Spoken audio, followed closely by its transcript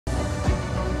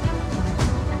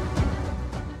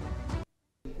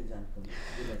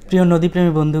প্রিয়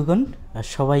নদীপ্রেমী বন্ধুগণ,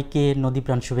 সবাইকে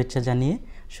নদীপ্রাণ শুভেচ্ছা জানিয়ে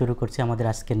শুরু করছি আমাদের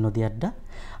আজকের নদী আড্ডা।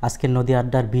 আজকের নদী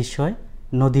আড্ডার বিষয়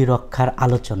নদী রক্ষার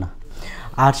আলোচনা।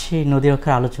 আর সেই নদী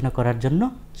রক্ষার আলোচনা করার জন্য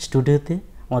স্টুডিওতে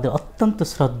আমাদের অত্যন্ত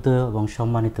শ্রদ্ধেয় এবং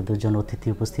সম্মানিত দুজন অতিথি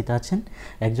উপস্থিত আছেন।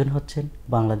 একজন হচ্ছেন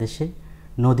বাংলাদেশে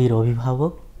নদীর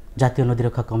অভিভাবক, জাতীয় নদী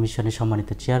রক্ষা কমিশনের সম্মানিত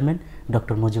চেয়ারম্যান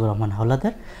ডক্টর মুজিবুর রহমান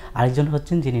হাওলাদার। আরেকজন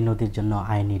হচ্ছেন যিনি নদীর জন্য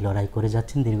আইনি লড়াই করে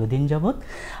যাচ্ছেন দীর্ঘদিন যাবৎ,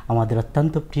 আমাদের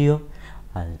অত্যন্ত প্রিয়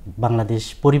বাংলাদেশ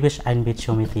পরিবেশ আইনবিদ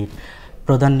সমিতির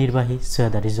প্রধান নির্বাহী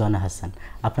সৈয়দা রিজওয়ানা হাসান।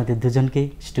 আপনাদের দুজনকেই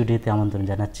স্টুডিওতে আমন্ত্রণ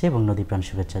জানাচ্ছি এবং নদীপ্রাণ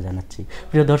শুভেচ্ছা জানাচ্ছি।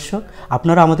 প্রিয় দর্শক,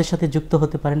 আপনারা আমাদের সাথে যুক্ত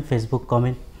হতে পারেন ফেসবুক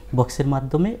কমেন্ট বক্সের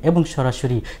মাধ্যমে এবং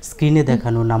সরাসরি স্ক্রিনে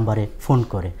দেখানো নাম্বারে ফোন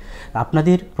করে।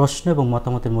 আপনাদের প্রশ্ন এবং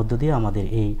মতামতের মধ্য দিয়ে আমাদের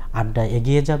এই আড্ডা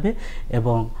এগিয়ে যাবে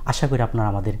এবং আশা করি আপনারা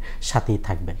আমাদের সাথেই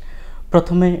থাকবেন।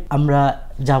 প্রথমে আমরা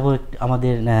যাব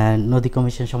আমাদের নদী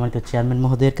কমিশন সম্মানিত চেয়ারম্যান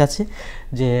মহোদয়ের কাছে।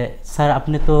 যে স্যার,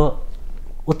 আপনি তো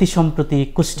অতি সম্প্রতি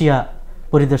কুষ্টিয়া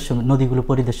নদীগুলো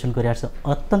পরিদর্শন করে আসছে,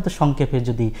 অত্যন্ত সংক্ষেপে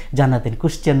যদি জানাতেন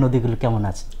কুষ্টিয়ার নদীগুলো কেমন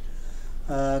আছে?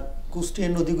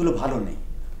 কুষ্টিয়ার নদীগুলো ভালো নেই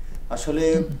আসলে।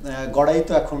 গড়াই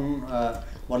তো এখন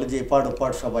বলে যে এপার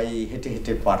ওপার সবাই হেঁটে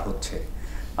হেঁটে পার হচ্ছে,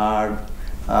 আর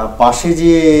পাশে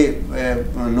যে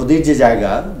নদীর যে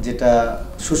জায়গা যেটা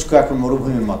শুষ্ক এখন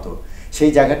মরুভূমির মতো,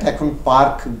 সেই জায়গাটা এখন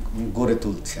পার্ক গড়ে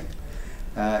তুলছেন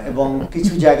এবং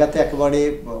কিছু জায়গাতে একেবারে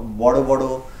বড় বড়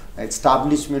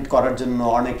এস্টাবলিশমেন্ট করার জন্য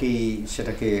অনেকেই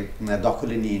সেটাকে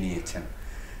দখলে নিয়ে নিয়েছেন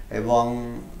এবং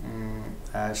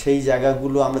সেই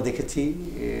জায়গাগুলো আমরা দেখেছি।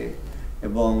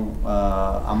 এবং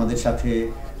আমাদের সাথে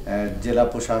জেলা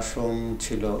প্রশাসন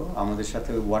ছিল, আমাদের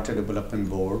সাথে ওয়াটার ডেভেলপমেন্ট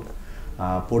বোর্ড,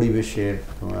 পরিবেশের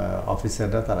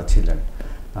অফিসাররা তারা ছিলেন,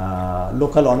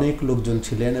 লোকাল অনেক লোকজন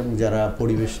ছিলেন এবং যারা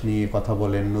পরিবেশ নিয়ে কথা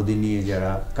বলেন, নদী নিয়ে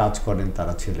যারা কাজ করেন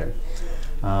তারা ছিলেন।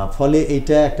 ফলে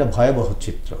এইটা একটা ভয়াবহ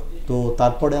চিত্র। তো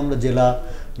তারপরে আমরা জেলা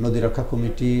নদী রক্ষা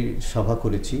কমিটি সভা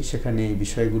করেছি, সেখানে এই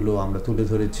বিষয়গুলো আমরা তুলে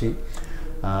ধরেছি।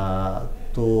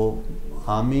 তো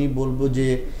আমি বলবো যে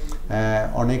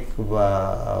অনেক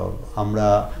আমরা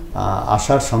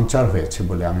আশার সঞ্চার হয়েছে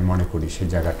বলে আমি মনে করি সেই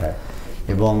জায়গাটায়।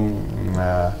 এবং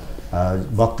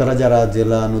বক্তারা যারা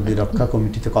জেলা নদী রক্ষা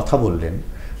কমিটিতে কথা বললেন,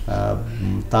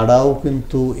 তারাও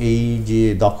কিন্তু এই যে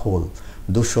দখল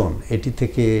দূষণ এটি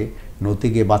থেকে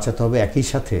নদীকে বাঁচাতে হবে, একই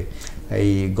সাথে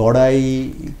এই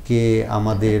গড়াইকে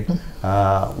আমাদের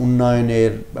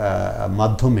উন্নয়নের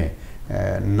মাধ্যমে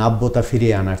নাব্যতা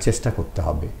ফিরিয়ে আনার চেষ্টা করতে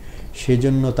হবে।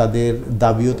 সেজন্য তাদের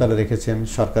দাবিও তারা রেখেছেন,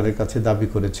 সরকারের কাছে দাবি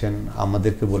করেছেন,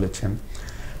 আমাদেরকে বলেছেন।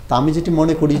 তা আমি যেটি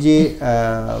মনে করি যে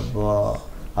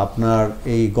আপনার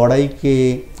এই গড়াইকে,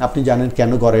 আপনি জানেন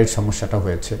কেন গড়াইয়ের সমস্যাটা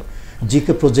হয়েছে।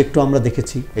 জিকে প্রজেক্টও আমরা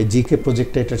দেখেছি, এই জিকে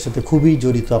প্রজেক্টটা এটার সাথে খুবই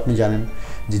জড়িত। আপনি জানেন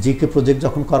যে জিকে প্রজেক্ট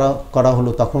যখন করা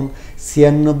হলো তখন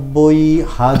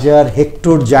 ৯৬,০০০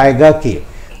 হেক্টর জায়গাকে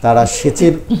তারা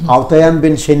সেচের আওতায়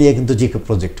আনবেন সে নিয়ে কিন্তু জিকে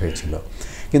প্রজেক্ট হয়েছিল।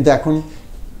 কিন্তু এখন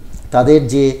তাদের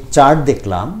যে চার্ট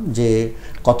দেখলাম যে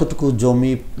কতটুকু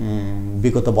জমি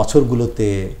বিগত বছরগুলোতে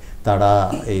তারা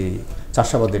এই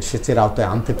চাষাবাদের সেচের আওতায়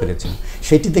আনতে পেরেছেন,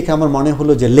 সেটি দেখে আমার মনে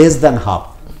হলো যে লেস দ্যান হাফ,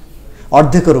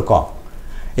 অর্ধেকেরও কম।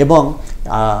 এবং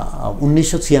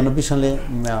 ১৯৯৬ সালে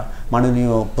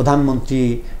মাননীয় প্রধানমন্ত্রী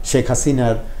শেখ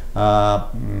হাসিনার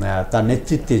তার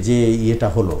নেতৃত্বে যে ইয়েটা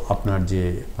হলো, আপনার যে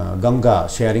গঙ্গা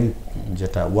শেয়ারিং,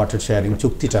 যেটা ওয়াটার শেয়ারিং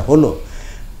চুক্তিটা হলো,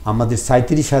 আমাদের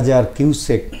 ৩৭,০০০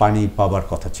 কিউসেক পানি পাবার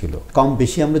কথা ছিল। কম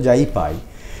বেশি আমরা যাই পাই,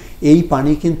 এই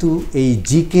পানি কিন্তু এই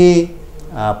জিকে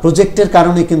প্রজেক্টের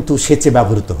কারণে কিন্তু সেচে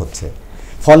ব্যবহৃত হচ্ছে।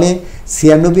 ফলে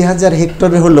 ৯৬,০০০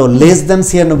 হেক্টরে হলো লেস দ্যান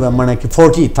 ৯৬, মানে কি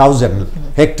 40,০০০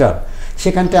 হেক্টর,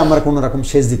 সেখানটায় আমরা কোনো রকম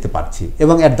সেচ দিতে পারছি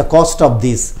এবং at the cost of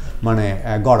this মানে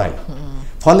গড়াই।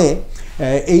 ফলে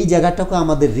এই জায়গাটাকে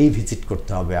আমাদের রিভিজিট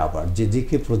করতে হবে আবার, যে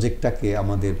জিকে প্রজেক্টটাকে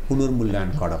আমাদের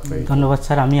পুনর্মূল্যায়ন করা প্রয়োজন। ধন্যবাদ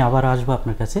স্যার, আমি আবার আসবো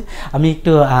আপনার কাছে। আমি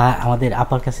একটু আমাদের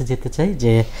আপার কাছে যেতে চাই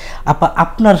যে আপা,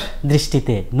 আপনার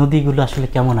দৃষ্টিতে নদীগুলো আসলে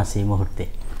কেমন আছে এই মুহূর্তে?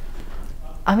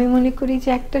 আমি মনে করি যে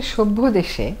একটা সভ্য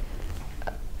দেশে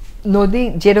নদী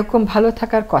যেরকম ভালো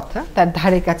থাকার কথা তার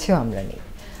ধারে কাছেও আমরা নেই।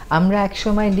 আমরা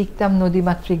একসময় লিখতাম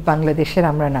নদীমাতৃক বাংলাদেশের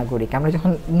আমরা নাগরিক, আমরা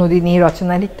যখন নদী নিয়ে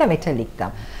রচনা লিখতাম এটা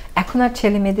লিখতাম। এখন আর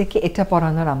ছেলে মেয়েদেরকে এটা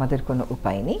পড়ানোর আমাদের কোনো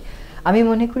উপায় নেই। আমি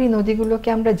মনে করি নদীগুলোকে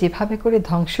আমরা যেভাবে করে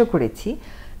ধ্বংস করেছি,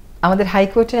 আমাদের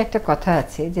হাইকোর্টের একটা কথা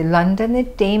আছে যে লন্ডনের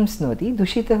টেমস নদী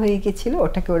দূষিত হয়ে গেছিল,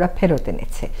 ওটাকে ওরা ফেরত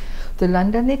এনেছে। তো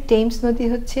লন্ডনের টেমস নদী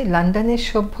হচ্ছে লন্ডনের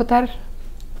সভ্যতার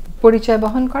পরিচয়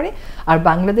বহন করে, আর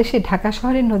বাংলাদেশের ঢাকা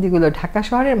শহরের নদীগুলো ঢাকা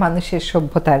শহরের মানুষের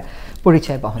সভ্যতার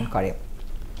পরিচয় বহন করে।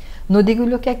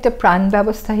 নদীগুলোকে একটা প্রাণ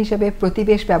ব্যবস্থা হিসেবে,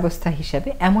 প্রতিবেশ ব্যবস্থা হিসেবে,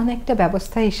 এমন একটা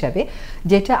ব্যবস্থা হিসেবে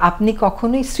যেটা আপনি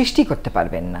কখনোই সৃষ্টি করতে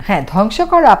পারবেন না। হ্যাঁ, ধ্বংস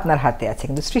করা আপনার হাতে আছে,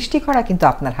 কিন্তু সৃষ্টি করা কিন্তু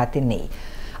আপনার হাতে নেই।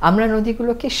 আমরা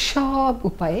নদীগুলোকে সব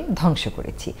উপায়ে ধ্বংস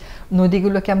করেছি,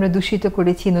 নদীগুলোকে আমরা দূষিত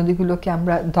করেছি, নদীগুলোকে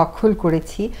আমরা দখল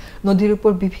করেছি, নদীর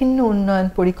উপর বিভিন্ন উন্নয়ন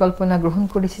পরিকল্পনা গ্রহণ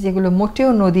করেছি যেগুলো মোটেও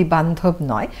নদী বান্ধব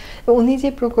নয়। উনি যে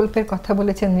প্রকল্পের কথা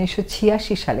বলেছেন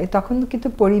 1986 সালে, তখন কিন্তু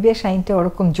পরিবেশ আইনটা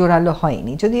ওরকম জোরালো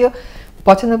হয়নি, যদিও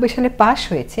 95 সালে পাশ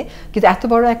হয়েছে, কিন্তু এত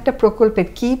বড় একটা প্রকল্পের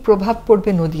কী প্রভাব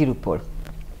পড়বে নদীর উপর,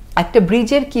 একটা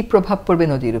ব্রিজের কি প্রভাব পড়বে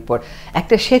নদীর উপর,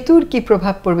 একটা সেতুর কি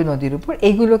প্রভাব পড়বে নদীর উপর,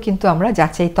 এইগুলো কিন্তু আমরা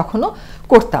যাচাই তখনও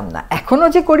করতাম না। এখনও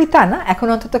যে করি তা না, এখন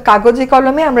অন্তত কাগজে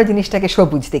কলমে আমরা জিনিসটাকে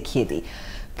সবুজ দেখিয়ে দিই।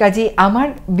 কাজেই আমার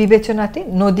বিবেচনাতে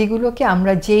নদীগুলোকে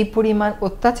আমরা যেই পরিমাণ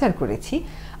অত্যাচার করেছি,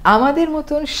 আমাদের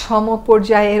মতন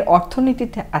সমপর্যায়ের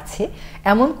অর্থনীতিতে আছে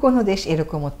এমন কোনো দেশ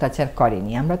এরকম অত্যাচার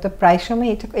করেনি। আমরা তো প্রায় সময়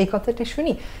এই কথাটা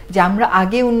শুনি যে আমরা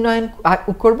আগে উন্নয়ন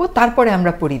করব, তারপরে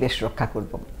আমরা পরিবেশ রক্ষা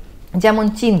করব, যেমন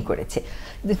চীন করেছে।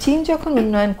 কিন্তু চীন যখন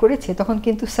উন্নয়ন করেছে তখন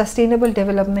কিন্তু সাস্টেইনেবল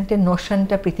ডেভেলপমেন্টের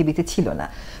নোশনটা পৃথিবীতে ছিল না,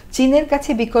 চীনের কাছে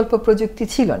বিকল্প প্রযুক্তি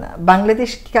ছিল না। বাংলাদেশ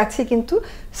কাছে কিন্তু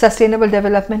সাস্টেইনেবল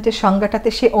ডেভেলপমেন্টের সংজ্ঞাটাতে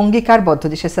সে অঙ্গীকারবদ্ধ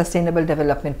যে সে সাস্টেইনেবল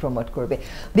ডেভেলপমেন্ট প্রমোট করবে,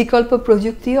 বিকল্প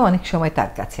প্রযুক্তিও অনেক সময়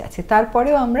তার কাছে আছে।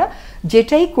 তারপরেও আমরা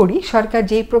যেটাই করি, সরকার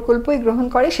যেই প্রকল্পই গ্রহণ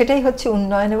করে সেটাই হচ্ছে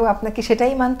উন্নয়ন এবং আপনাকে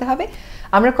সেটাই মানতে হবে।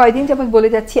 আমরা কয়েকদিন যাবত বলে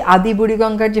যাচ্ছি আদি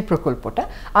বুড়িগঙ্গার যে প্রকল্পটা,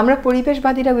 আমরা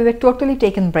পরিবেশবাদীরা we were totally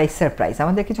taken by surprise.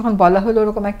 আমাদেরকে যখন বলা হলো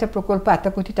ওরকম একটা প্রকল্প এত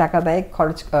কোটি টাকা ব্যয়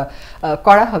খরচ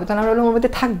করা হবে, তখন আমরা বললাম ওর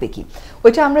মধ্যে থাকবে কি।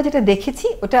 ওইটা আমরা যেটা দেখেছি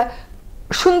ওটা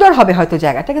সুন্দর হবে হয়তো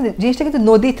জায়গাটা, কিন্তু জিনিসটা কিন্তু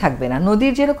নদী থাকবে না।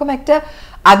 নদীর যেরকম একটা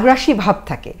আগ্রাসী ভাব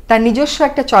থাকে, তার নিজস্ব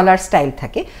একটা চলার স্টাইল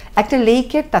থাকে, একটা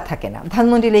লেকের তা থাকে না,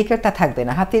 ধানমন্ডি লেকের তা থাকবে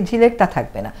না, হাতির ঝিলের তা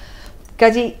থাকবে না।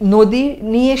 কাজেই নদী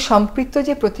নিয়ে সম্পৃক্ত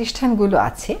যে প্রতিষ্ঠানগুলো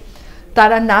আছে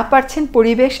তারা না পারছেন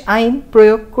পরিবেশ আইন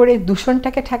প্রয়োগ করে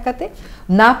দূষণটাকে ঠেকাতে,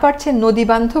 না পারছেন নদী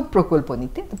বান্ধব প্রকল্প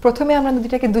নিতে। প্রথমে আমরা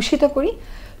নদীটাকে দূষিত করি,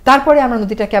 তারপরে আমরা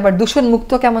নদীটাকে আবার দূষণ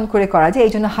মুক্ত কেমন করে করা যায়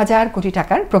এই জন্য হাজার কোটি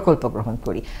টাকার প্রকল্প গ্রহণ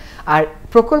করি। আর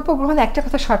প্রকল্প গ্রহণ একটা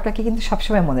কথা সরকারকে কিন্তু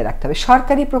সবসময় মনে রাখতে হবে,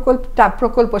 সরকারি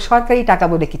প্রকল্প সরকারি টাকা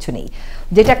বলে কিছু নেই।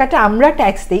 যে টাকাটা আমরা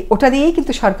ট্যাক্স দিই ওটা দিয়েই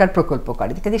কিন্তু সরকার প্রকল্প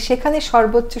করে, কাজে সেখানে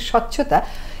সর্বোচ্চ স্বচ্ছতা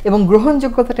এবং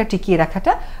গ্রহণযোগ্যতাটা টিকিয়ে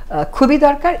রাখাটা খুবই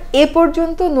দরকার। এ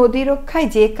পর্যন্ত নদী রক্ষায়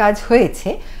যে কাজ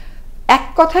হয়েছে, এক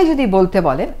কথায় যদি বলতে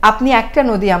বলেন, আপনি একটা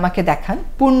নদী আমাকে দেখান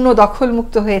পূর্ণ দখল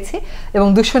মুক্ত হয়েছে এবং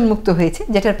দূষণ মুক্ত হয়েছে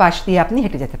যেটার পাশ দিয়ে আপনি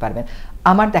হেঁটে যেতে পারবেন।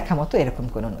 আমার দেখা মতো এরকম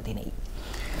কোনো নদী নেই।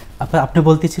 আপনি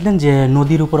বলতেছিলেন যে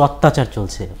নদীর উপর অত্যাচার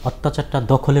চলছে, অত্যাচারটা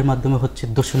দখলের মাধ্যমে হচ্ছে,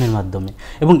 দূষণের মাধ্যমে,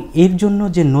 এবং এর জন্য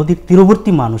যে নদীর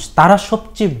তীরবর্তী মানুষ তারা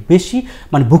সবচেয়ে বেশি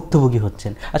ভুক্তভোগী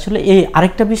হচ্ছেন। আসলে এই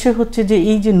আরেকটা বিষয় হচ্ছে যে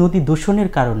এই যে নদী দূষণের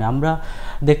কারণে আমরা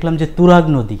দেখলাম যে তুরাগ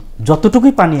নদী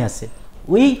যতটুকুই পানি আছে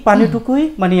ওই পানিটুকুই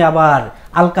আবার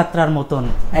আলকাতরার মতন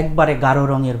একবারে গাঢ়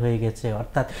রঙের হয়ে গেছে।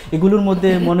 অর্থাৎ এগুলোর মধ্যে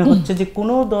মনে হচ্ছে যে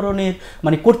কোনো ধরনের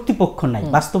কর্তৃপক্ষ নাই,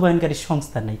 বাস্তবায়নকারী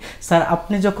সংস্থা নেই। স্যার,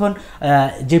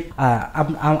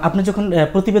 আপনি যখন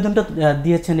প্রতিবেদনটা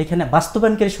দিয়েছেন, এখানে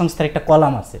বাস্তবায়নকারী সংস্থার একটা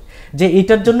কলাম আছে যে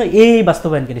এটার জন্য এই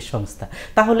বাস্তবায়নকারী সংস্থা।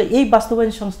 তাহলে এই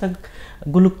বাস্তবায়ন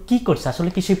সংস্থাগুলো কি করছে? আসলে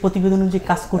কি সেই প্রতিবেদন অনুযায়ী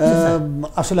কাজ করছে?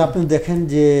 আসলে আপনি দেখেন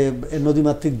যে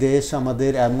নদীমাতৃক দেশ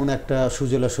আমাদের, এমন একটা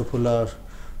সুজলা সুফলা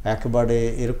একেবারে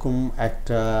এরকম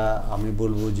একটা, আমি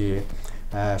বলবো যে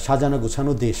সাজানো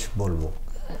গোছানো দেশ বলবো,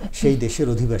 সেই দেশের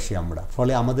অধিবাসী আমরা।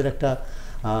 ফলে আমাদের একটা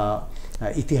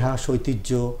ইতিহাস ঐতিহ্য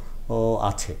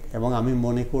আছে, এবং আমি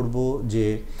মনে করব যে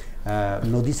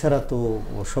নদী ছাড়া তো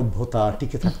সভ্যতা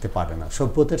টিকে থাকতে পারে না,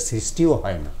 সভ্যতার সৃষ্টিও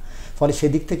হয় না। ফলে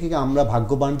সেদিক থেকে আমরা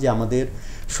ভাগ্যবান যে আমাদের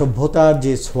সভ্যতার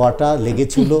যে ছোঁয়াটা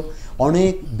লেগেছিল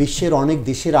অনেক বিশ্বের অনেক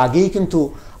দেশের আগেই কিন্তু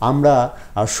আমরা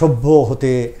সভ্য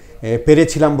হতে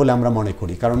পেরেছিলাম বলে আমরা মনে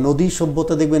করি। কারণ নদী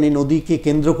সভ্যতা দেখবেন, এই নদীকে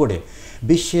কেন্দ্র করে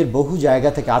বিশ্বের বহু জায়গা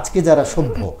থেকে আজকে যারা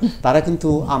সভ্য তারা কিন্তু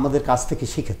আমাদের কাছ থেকে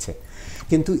শিখেছে।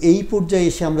 কিন্তু এই পর্যায়ে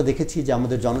এসে আমরা দেখেছি যে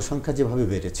আমাদের জনসংখ্যা যেভাবে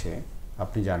বেড়েছে,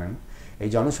 আপনি জানেন, এই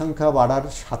জনসংখ্যা বাড়ার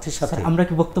সাথে সাথে আমরা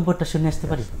কি বক্তব্যটা শুনে আসতে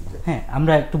পারি? হ্যাঁ,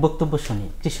 আমরা একটু বক্তব্য শুনি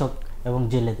কৃষক এবং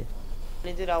জেলেদের।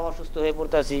 নিজেরাও অসুস্থ হয়ে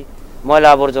পড়তেছি, ময়লা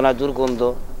আবর্জনা, দুর্গন্ধ,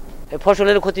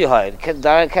 ফসলের ক্ষতি হয়।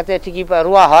 খেতে ঠিকই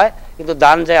রোয়া হয় কিন্তু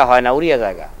ধান যায় হয় না, উড়িয়া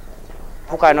জায়গা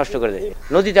পোকায় নষ্ট করে দেয়।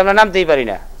 নদীতে আমরা নামতেই পারি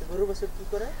না,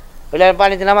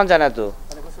 পানিতে নামান যায় না, তো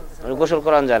গোসল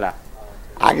করান যায় না।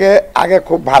 আগে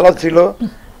খুব ভালো ছিল,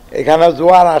 এখানে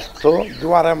জোয়ার আসতো,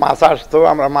 জোয়ারে মাছ আসতো,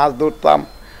 আমরা মাছ ধরতাম,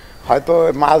 হয়তো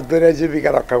মাছ ধরে জীবিকা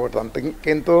রক্ষা করতাম।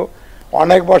 কিন্তু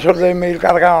অনেক বছর যে মিল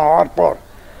কারখানা হওয়ার পর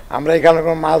আমরা এখানে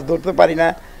কোনো মাছ ধরতে পারি না।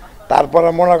 তারপরে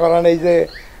মনে করেন এই যে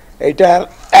এইটার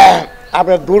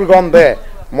আপনার দুর্গন্ধে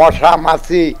মশা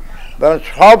মাছি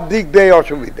সব দিক দিয়ে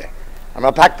অসুবিধে।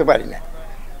 আমরা থাকতে পারি না।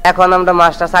 এখন আমরা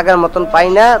মাছটা আগের মতন পাই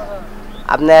না।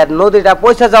 আপনার নদীটা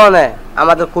পয়সা যাওয়া নেই,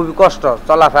 আমাদের খুবই কষ্ট,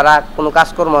 চলাফেরা কোনো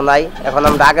কাজকর্ম নাই। এখন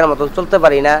আমরা আগের মতন চলতে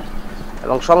পারি না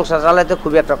এবং সংসার চালাতে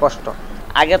খুবই একটা কষ্ট।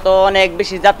 আগে তো অনেক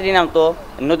বেশি যাত্রী নামতো,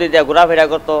 নদীতে ঘোরাফেরা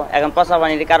করতো। এখন পচা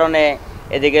পানির কারণে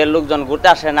এদিকে লোকজন ঘুরতে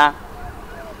আসে না।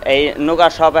 এই নৌকা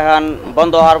সব এখন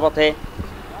বন্ধ হওয়ার পথে,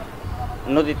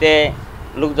 নদীতে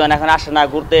লোকজন এখন আসে না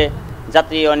ঘুরতে,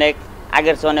 যাত্রী অনেক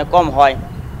আগের চেয়ে অনেক কম হয়।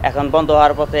 এখন বন্ধ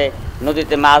হওয়ার পথে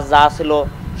নদীতে মাছ যা ছিল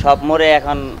সব মরে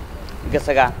এখন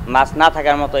গেছে গা, মাছ না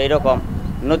থাকার মতো এরকম।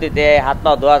 নদীতে হাত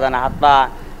পা ধোয়া যায় না, হাত পা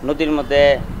নদীর মধ্যে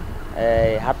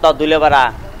হাত পা ধুলে পারা,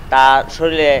 তা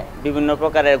শরীরে বিভিন্ন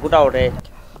প্রকারের গোটা ওঠে।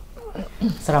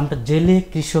 স্যার, আমরা জেলে,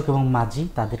 কৃষক এবং মাঝি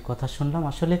তাদের কথা শুনলাম।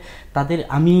 আসলে তাদের,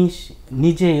 আমি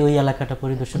নিজে ওই এলাকাটা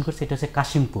পরিদর্শন করছি, এটা হচ্ছে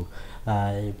কাশিমপুর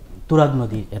তুরাগ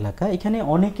নদীর এলাকা। এখানে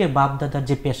অনেকের বাপ দাদার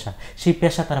যে পেশা, সেই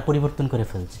পেশা তারা পরিবর্তন করে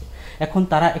ফেলছে। এখন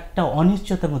তারা একটা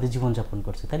অনিশ্চয়তার মধ্যে জীবনযাপন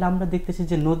করছে। তাহলে আমরা দেখতেছি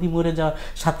যে নদী মরে যাওয়ার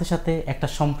সাথে সাথে একটা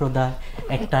সম্প্রদায়,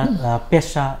 একটা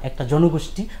পেশা, একটা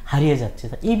জনগোষ্ঠী হারিয়ে যাচ্ছে।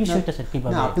 এই বিষয়টা স্যার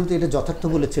কীভাবে? আপনি তো এটা যথার্থ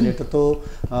বলেছেন, এটা তো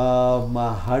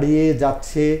হারিয়ে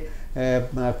যাচ্ছে।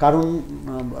 কারণ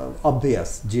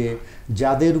অবভিয়াস যে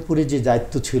যাদের উপরে যে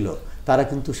দায়িত্ব ছিল তারা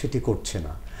কিন্তু সেটি করছে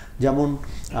না। যেমন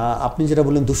আপনি যেটা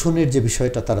বললেন, দূষণের যে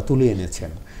বিষয়টা তারা তুলে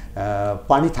এনেছেন,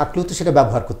 পানি থাকলেও তো সেটা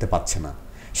ব্যবহার করতে পারছে না।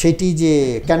 সেইটি যে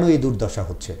কেন এই দুর্দশা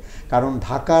হচ্ছে, কারণ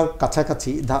ঢাকার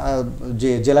কাছাকাছি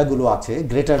যে জেলাগুলো আছে,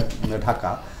 গ্রেটার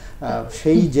ঢাকা,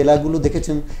 সেই জেলাগুলো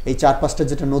দেখেছেন, এই 4-5টা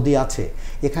যেটা নদী আছে,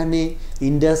 এখানে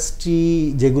ইন্ডাস্ট্রি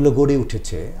যেগুলো গড়ে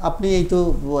উঠেছে, আপনি এই তো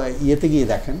ইয়েতে গিয়ে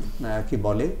দেখেন, কি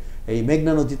বলে, এই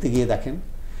মেঘনা নদীতে গিয়ে দেখেন,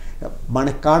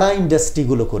 মানে কারা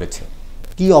ইন্ডাস্ট্রিগুলো করেছে,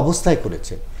 কি অবস্থায়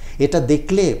করেছে। এটা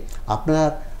দেখলে আপনার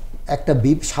একটা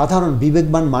সাধারণ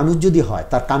বিবেকবান মানুষ যদি হয়,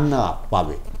 তার কান্না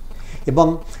পাবে। এবং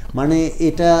মানে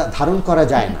এটা ধারণ করা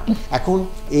যায় না। এখন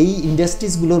এই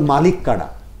ইন্ডাস্ট্রিজগুলোর মালিক কারা,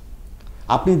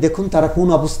 আপনি দেখুন তারা কোন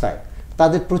অবস্থায়।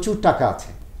 তাদের প্রচুর টাকা আছে,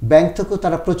 ব্যাংক থেকেও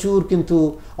তারা প্রচুর কিন্তু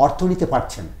অর্থ নিতে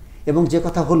পারছেন। এবং যে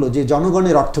কথা হলো যে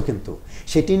জনগণের অর্থ, কিন্তু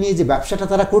সেটি নিয়ে যে ব্যবসাটা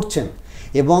তারা করছেন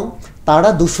এবং তারা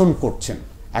দূষণ করছেন।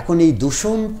 এখন এই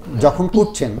দূষণ যখন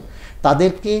করছেন,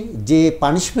 তাদেরকে যে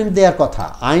পানিশমেন্ট দেওয়ার কথা,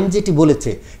 আইন যেটি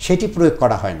বলেছে সেটি প্রয়োগ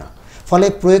করা হয় না। ফলে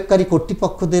প্রয়োগকারী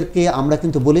কর্তৃপক্ষদেরকে আমরা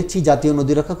কিন্তু বলেছি, জাতীয়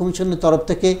নদী রক্ষা কমিশনের তরফ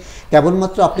থেকে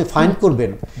কেবলমাত্র আপনি ফাইন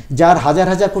করবেন, যার হাজার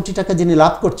হাজার কোটি টাকা যিনি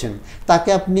লাভ করছেন তাকে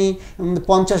আপনি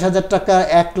 50,000 টাকা,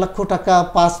 1 লক্ষ টাকা,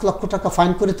 5 লক্ষ টাকা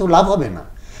ফাইন করে তো লাভ হবে না।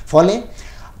 ফলে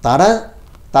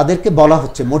তাদেরকে বলা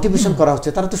হচ্ছে, মোটিভেশন করা হচ্ছে,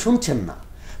 তারা তো শুনছেন না।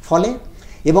 ফলে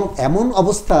এবং এমন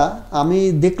অবস্থা আমি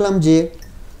দেখলাম যে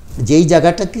যেই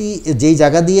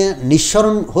জায়গা দিয়ে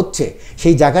নিঃসরণ হচ্ছে,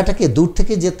 সেই জায়গাটাকে দূর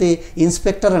থেকে যেতে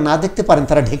ইন্সপেক্টররা না দেখতে পারেন,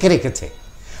 তারা ঢেকে রেখেছে।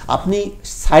 আপনি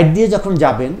সাইড দিয়ে যখন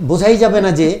যাবেন, বোঝাই যাবে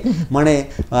না যে মানে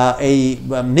এই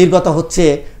নির্গত হচ্ছে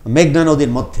মেঘনা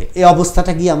নদীর মধ্যে। এই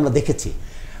অবস্থাটা গিয়ে আমরা দেখেছি।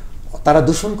 তারা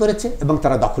দূষণ করেছে এবং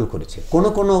তারা দখল করেছে।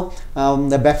 কোনো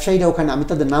ব্যবসায়ীরা ওখানে, আমি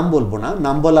তাদের নাম বলবো না,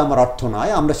 নাম বলা আমার অর্থ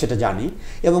নয়, আমরা সেটা জানি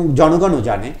এবং জনগণও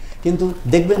জানে। কিন্তু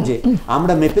দেখবেন যে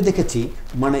আমরা মেপে দেখেছি,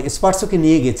 মানে স্পার্টসোকে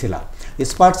নিয়ে গিয়েছিলাম,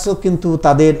 স্পার্টসও কিন্তু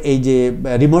তাদের এই যে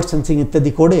রিমোট সেন্সিং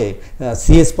ইত্যাদি করে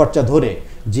সিএস পর্চা ধরে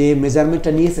যে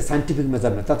মেজারমেন্টটা নিয়েছে, সায়েন্টিফিক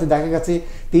মেজারমেন্ট, তাতে দেখা গেছে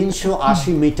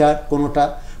 380 মিটার,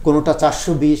 কোনোটা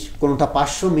 420, কোনোটা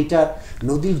 500 মিটার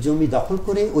নদীর জমি দখল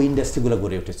করে ওই ইন্ডাস্ট্রিগুলো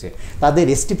গড়ে উঠেছে। তাদের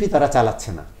এসটিপি তারা চালাচ্ছে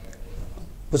না,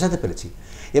 বোঝাতে পেরেছি।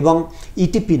 এবং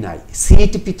ইটিপি নাই,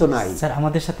 সিইটিপি তো নাই। স্যার,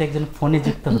 আমাদের সাথে একজন ফোনে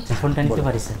যুক্ত হচ্ছে, ফোনটা নিতে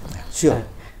পারি স্যার? শিওর।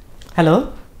 হ্যালো।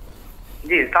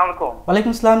 জি, আসসালামু আলাইকুম।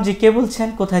 ওয়ালাইকুম আসসালাম। জি, কে বলছেন,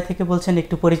 কোথায় থেকে বলছেন,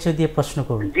 একটু পরিচয় দিয়ে প্রশ্ন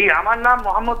করুন। জি, আমার নাম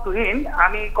মোহাম্মদ তুহিন,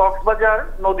 আমি কক্সবাজার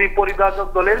নদী পরিব্রাজক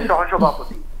দলের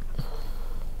সহসভাপতি।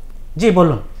 জি,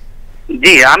 বলুন।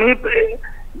 জি, আমি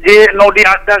যে নদী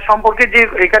আড্ডা সম্পর্কে যে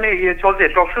এখানে চলছে,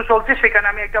 টকশো চলছে, সেখানে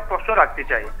আমি একটা প্রশ্ন রাখতে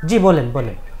চাই। জি, বলেন।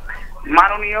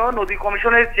 মাননীয় নদী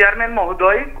কমিশনের চেয়ারম্যান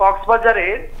মহোদয়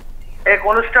কক্সবাজারের এক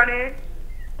অনুষ্ঠানে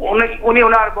উনি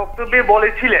ওনার বক্তব্যে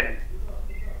বলেছিলেন,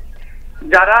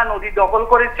 যারা নদী দখল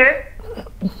করেছে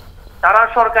তারা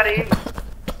সরকারি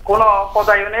কোনো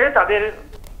পদায়নে তাদের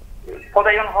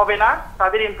পদায়ন হবে না,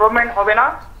 তাদের ইমপ্রুভমেন্ট হবে না,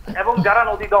 এবং যারা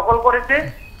নদী দখল করেছে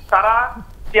তারা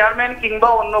চেয়ারম্যান কিংবা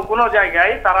অন্য কোনো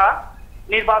জায়গায় তারা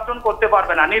নির্বাচন করতে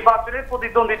পারবে না, নির্বাচনে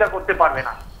প্রতিদ্বন্দ্বিতা করতে পারবে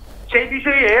না। সেই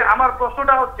বিষয়ে আমার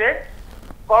প্রশ্নটা হচ্ছে,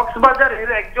 কক্সবাজারের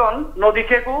একজন নদী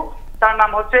খেকু, তার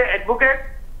নাম হচ্ছে অ্যাডভোকেট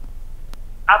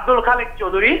আব্দুল খালেক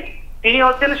চৌধুরী, তিনি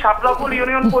হচ্ছেন শাপলাফুল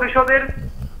ইউনিয়ন পরিষদের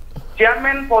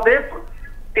চেয়ারম্যান পদে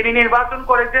তিনি নির্বাচন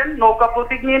করেছেন, নৌকা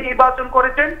প্রতীক নিয়ে নির্বাচন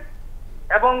করেছেন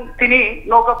এবং তিনি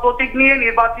নৌকা প্রতীক নিয়ে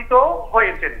নির্বাচিত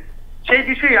হয়েছেন। সেই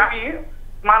বিষয়ে আমি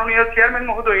মাননীয় চেয়ারম্যান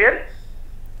মহোদয়ের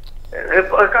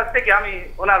এর কাছ থেকে আমি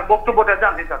ওনার বক্তব্যটা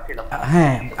জানতে চাচ্ছিলাম।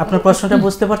 হ্যাঁ, আপনার প্রশ্নটা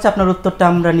বুঝতে পারছি, আপনার উত্তরটা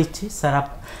আমরা নিচ্ছি স্যার।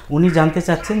 উনি জানতে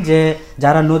চাচ্ছেন যে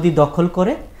যারা নদী দখল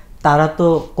করে তারা তো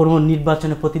কোনো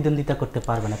নির্বাচনে প্রতিদ্বন্দ্বিতা করতে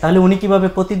পারবে না, তাহলে উনি কিভাবে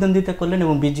প্রতিদ্বন্দ্বিতা করলেন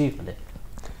এবং বিজয়ী হলেন?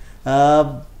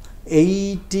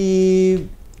 এইটি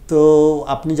তো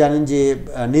আপনি জানেন যে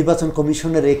নির্বাচন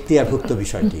কমিশনের এখতিয়ারভুক্ত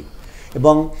বিষয়টি,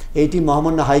 এবং এইটি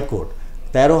মহামান্য হাইকোর্ট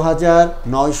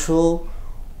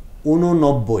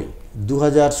 13,989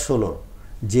 2016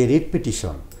 যে রিট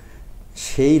পিটিশন,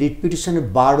 সেই রিট পিটিশনের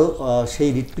সেই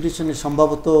রিট পিটিশনের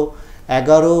সম্ভবত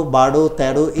 11, 12,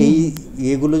 13 এই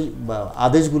এগুলো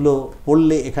আদেশগুলো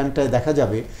পড়লে এখানটায় দেখা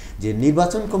যাবে যে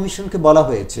নির্বাচন কমিশনকে বলা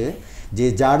হয়েছে যে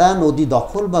যারা নদী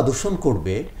দখল বা দূষণ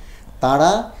করবে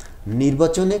তারা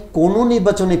কোনো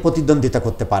নির্বাচনে প্রতিদ্বন্দ্বিতা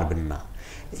করতে পারবেন না।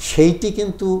 সেইটি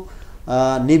কিন্তু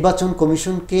নির্বাচন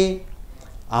কমিশনকে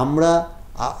আমরা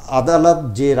আদালত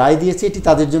যে রায় দিয়েছে এটি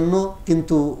তাদের জন্য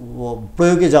কিন্তু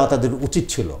প্রয়োগে যাওয়া তাদের উচিত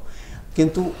ছিল,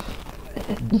 কিন্তু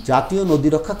জাতীয় নদী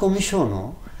রক্ষা কমিশনও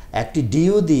একটি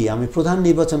ডিও দিয়ে আমি প্রধান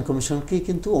নির্বাচন কমিশনকে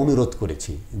কিন্তু অনুরোধ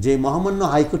করেছি যে মহামান্য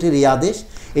হাইকোর্টের এই আদেশ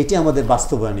এটি আমাদের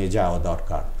বাস্তবায়নে যাওয়া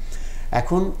দরকার।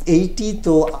 এখন এইটি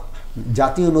তো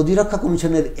জাতীয় নদী রক্ষা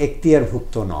কমিশনের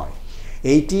এখতিয়ারভুক্ত নয়,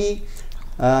 এইটি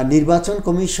নির্বাচন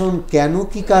কমিশন কেন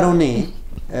কি কারণে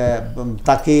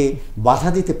তাকে বাধা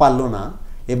দিতে পারল না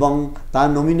এবং তার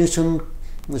নমিনেশন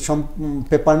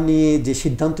পেপার নিয়ে যে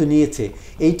সিদ্ধান্ত নিয়েছে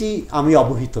এইটি আমি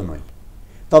অবহিত নই,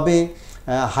 তবে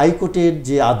হাইকোর্টের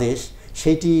যে আদেশ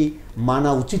সেটি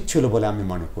মানা উচিত ছিল বলে আমি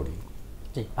মনে করি।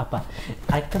 আপা,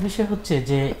 আরেকটা বিষয় হচ্ছে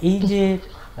যে এই যে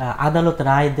আদালত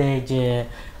রায় দেয় যে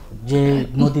যে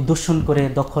নদী দূষণ করে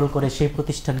দখল করে সেই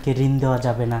প্রতিষ্ঠানকে ঋণ দেওয়া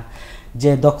যাবে না,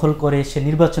 যে দখল করে সে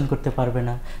নির্বাচন করতে পারবে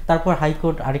না, তারপর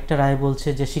হাইকোর্ট আরেকটা রায় বলছে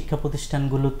যে শিক্ষা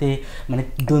প্রতিষ্ঠানগুলোতে মানে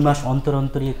 2 মাস অন্তর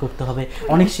অন্তর ইয়ে করতে হবে।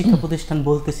 অনেক শিক্ষা প্রতিষ্ঠান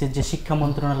বলতেছে যে শিক্ষা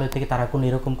মন্ত্রণালয় থেকে তারা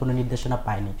এরকম কোনো নির্দেশনা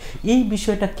পায়নি। এই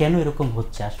বিষয়টা কেন এরকম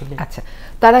হচ্ছে আসলে? আচ্ছা,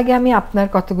 তার আগে আমি আপনার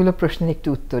কতগুলো প্রশ্নের একটু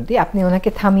উত্তর দিই। আপনি ওনাকে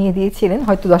থামিয়ে দিয়েছিলেন,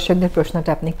 হয়তো দর্শকদের প্রশ্নটা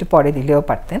আপনি একটু পরে দিলেও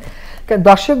পারতেন, কারণ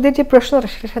দর্শকদের যে প্রশ্ন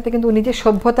সেটার সাথে কিন্তু উনি যে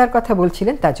সভ্যতার কথা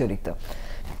বলছিলেন তা জড়িত।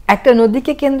 একটা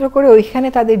নদীকে কেন্দ্র করে ওইখানে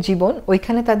তাদের জীবন,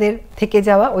 ওইখানে তাদের থেকে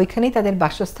যাওয়া, ওইখানেই তাদের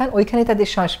বাসস্থান, ওইখানেই তাদের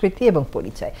সংস্কৃতি এবং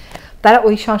পরিচয়, তারা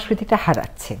ওই সংস্কৃতিটা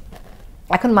হারাচ্ছে।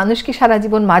 এখন মানুষ কি সারা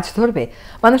জীবন মাছ ধরবে?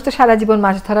 মানুষ তো সারা জীবন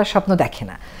মাছ ধরার স্বপ্ন দেখে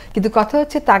না, কিন্তু কথা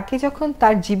হচ্ছে তাকে যখন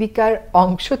তার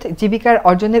জীবিকার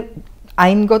অর্জনের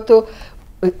আইনগত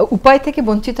উপায় থেকে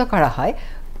বঞ্চিত করা হয়,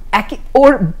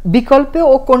 ওর বিকল্পে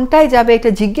ও কোনটায় যাবে এটা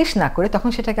জিজ্ঞেস না করে, তখন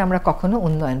সেটাকে আমরা কখনো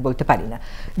উন্নয়ন বলতে পারি না।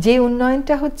 যে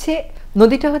উন্নয়নটা হচ্ছে,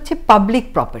 নদীটা হচ্ছে পাবলিক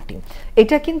প্রপার্টি,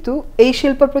 এটা কিন্তু এই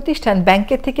শিল্প প্রতিষ্ঠান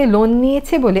ব্যাংকের থেকে লোন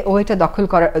নিয়েছে বলে ও এটা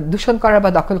দূষণ করার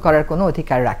বা দখল করার কোনো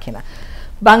অধিকার রাখে না।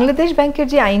 বাংলাদেশ ব্যাংকের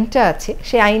যে আইনটা আছে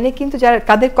সেই আইনে কিন্তু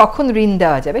কাদের কখন ঋণ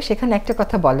দেওয়া যাবে সেখানে একটা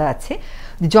কথা বলা আছে,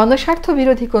 জনস্বার্থ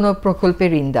বিরোধী কোনো প্রকল্পে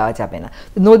ঋণ দেওয়া যাবে না।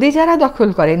 নদী যারা দখল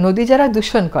করে, নদী যারা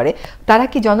দূষণ করে, তারা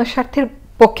কি জনস্বার্থের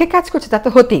পক্ষে কাজ করছে? তা তো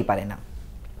হতেই পারে না।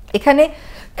 এখানে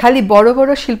খালি বড়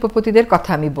বড় শিল্পপতিদের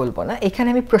কথা আমি বলবো না, এখানে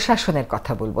আমি প্রশাসনের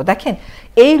কথা বলবো। দেখেন,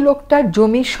 এই লোকটার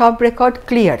জমির সব রেকর্ড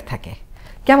ক্লিয়ার থাকে।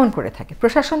 কেমন করে থাকে?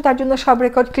 প্রশাসন তার জন্য সব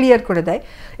রেকর্ড ক্লিয়ার করে দেয়,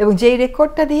 এবং যেই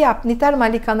রেকর্ডটা দিয়ে আপনি তার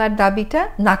মালিকানার দাবিটা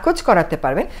নাকচ করাতে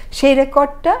পারবেন, সেই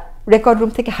রেকর্ডটা রেকর্ড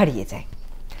রুম থেকে হারিয়ে যায়।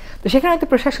 তো সেখানে তো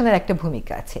প্রশাসনের একটা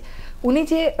ভূমিকা আছে। উনি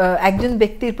যে একজন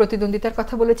ব্যক্তির প্রতিদ্বন্দ্বিতার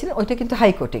কথা বলেছিলেন, ওইটা কিন্তু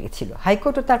হাইকোর্টে গেছিল,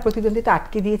 হাইকোর্টও তার প্রতিদ্বন্দ্বিতা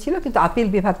আটকে দিয়েছিল, কিন্তু আপিল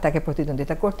বিভাগ তাকে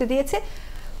প্রতিদ্বন্দ্বিতা করতে দিয়েছে।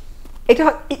 এটা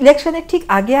ইলেকশনের ঠিক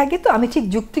আগে তো আমি ঠিক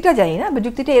যুক্তিটা জানি না,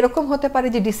 যুক্তিটা এরকম হতে পারে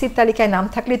যে ডিসির তালিকায় নাম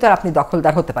থাকলেই তো আর আপনি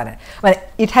দখলদার হতে পারেন, মানে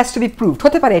it has to B proved,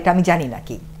 হতে পারে, এটা আমি জানি না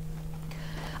কি।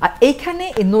 আর এইখানে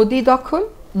নদী দখল,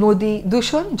 নদী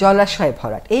দূষণ, জলাশয়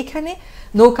ভরাট, এইখানে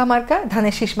নৌকা মার্কা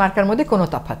ধানের শীষ মার্কার মধ্যে কোনো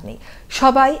তফাৎ নেই।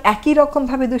 সবাই একই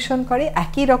রকমভাবে দূষণ করে,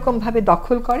 একই রকমভাবে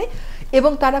দখল করে,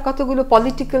 এবং তারা কতগুলো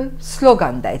পলিটিক্যাল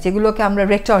স্লোগান দেয় যেগুলোকে আমরা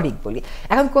রেটরিক বলি।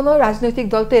 এখন কোনো রাজনৈতিক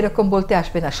দল তো এরকম বলতে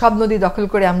আসবে না সব নদী দখল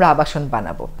করে আমরা আবাসন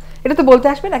বানাবো, এটা তো বলতে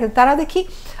আসবে না। কিন্তু তারা দেখি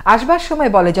আসবার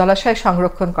সময় বলে জলাশয়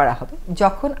সংরক্ষণ করা হবে,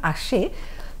 যখন আসে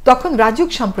তখন রাজুক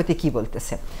সম্প্রতি কি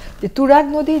বলতেছে যে তুরাগ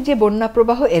নদীর যে বন্যা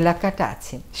প্রবাহ এলাকাটা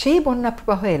আছে, সেই বন্যা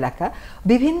প্রবাহ এলাকা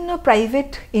বিভিন্ন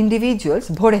প্রাইভেট ইন্ডিভিজুয়ালস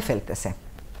ভরে ফেলতেছে।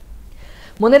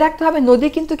 মনে রাখতে হবে, নদী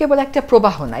কিন্তু কেবল একটা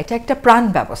প্রবাহ না, এটা একটা প্রাণ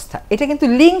ব্যবস্থা, এটা কিন্তু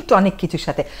লিঙ্কড অনেক কিছুর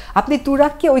সাথে। আপনি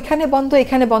তুরাগকে ওইখানে বন্ধ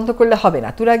এখানে বন্ধ করলে হবে না,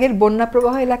 তুরাগের বন্যা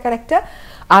প্রবাহ এলাকার একটা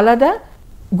আলাদা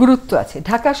গুরুত্ব আছে।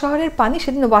 ঢাকা শহরের পানি,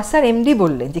 সেদিন ওয়াসার এমডি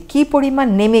বললেন যে কি পরিমাণ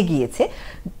নেমে গিয়েছে,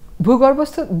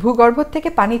 ভূগর্ভ থেকে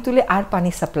পানি তুলে আর পানি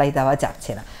সাপ্লাই দেওয়া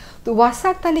যাচ্ছে না। তো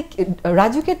ওয়াসার তাহলে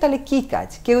রাজুকের তাহলে কি কাজ?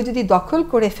 কেউ যদি দখল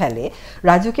করে ফেলে,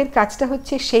 রাজুকের কাজটা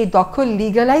হচ্ছে সেই দখল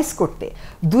লিগালাইজ করতে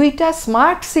 2টা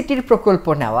স্মার্ট সিটির প্রকল্প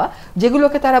নেওয়া,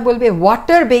 যেগুলোকে তারা বলবে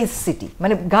ওয়াটার বেসড সিটি,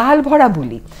 মানে গাল ভরা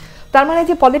বুলি। তার মানে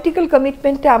যে পলিটিক্যাল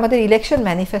কমিটমেন্টটা আমাদের ইলেকশন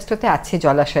ম্যানিফেস্টোতে আছে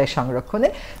জলাশয়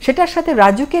সংরক্ষণের, সেটার সাথে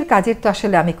রাজুকের কাজের তো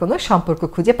আসলে আমি কোনো সম্পর্ক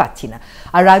খুঁজে পাচ্ছি না।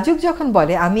 আর রাজুক যখন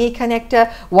বলে আমি এখানে একটা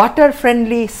ওয়াটার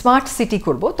ফ্রেন্ডলি স্মার্ট সিটি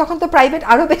করব, তখন তো প্রাইভেট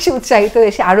আরও বেশি উৎসাহিত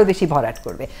এসে আরও বেশি ভরাট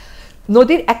করবে।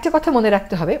 নদীর একটা কথা মনে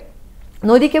রাখতে হবে,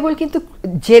 নদী কেবল কিন্তু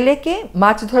জেলেকে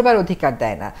মাছ ধরবার অধিকার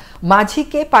দেয় না,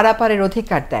 মাঝিকে পারাপারের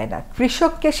অধিকার দেয় না,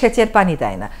 কৃষককে সেচের পানি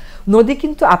দেয় না। নদী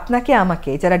কিন্তু আপনাকে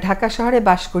আমাকে যারা ঢাকা শহরে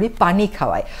বাস করি পানি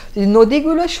খাওয়ায়। যদি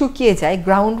নদীগুলো শুকিয়ে যায়,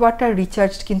 গ্রাউন্ড ওয়াটার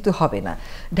রিচার্জ কিন্তু হবে না।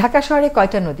 ঢাকা শহরে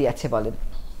কয়টা নদী আছে বলেন?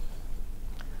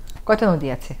 কয়টা নদী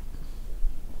আছে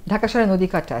ঢাকা শহরে? নদী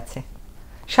কয়টা আছে?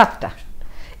 7টা।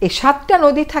 এই 7টা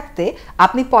নদী থাকতে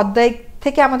আপনি পদ্মায়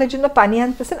থেকে আমাদের জন্য পানি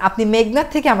আনতেছেন, আপনি মেঘনার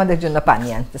থেকে আমাদের জন্য পানি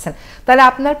আনতেছেন, তাহলে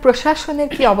আপনার প্রশাসনের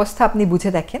কি অবস্থা আপনি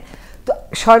বুঝে দেখেন। তো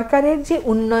সরকারের যে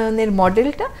উন্নয়নের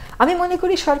মডেলটা, আমি মনে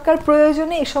করি সরকার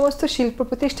প্রয়োজনে এই সমস্ত শিল্প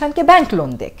প্রতিষ্ঠানকে ব্যাংক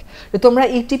লোন দেখ, তোমরা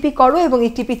ইটিপি করো এবং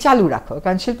ইটিপি চালু রাখো,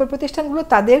 কারণ শিল্প প্রতিষ্ঠানগুলো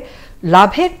তাদের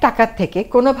লাভের টাকার থেকে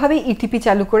কোনোভাবেই ইটিপি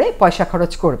চালু করে পয়সা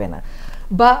খরচ করবে না।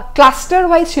 বা ক্লাস্টার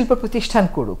ওয়াইজ শিল্প প্রতিষ্ঠান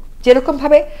করুক,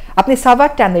 যেরকমভাবে আপনি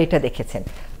সাভার ট্যানারিটা দেখেছেন,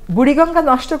 বুড়িগঙ্গা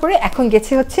নষ্ট করে এখন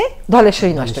গেছে হচ্ছে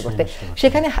ধলেশ্বরী নষ্ট করতে।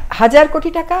 সেখানে হাজার কোটি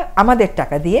টাকা আমাদের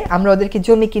টাকা দিয়ে আমরা ওদেরকে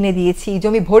জমি কিনে দিয়েছি,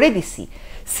 জমি ভরে দিছি,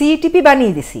 সিইটিপি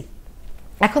বানিয়ে দিছি,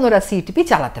 এখন ওরা সিইটিপি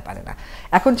চালাতে পারে না।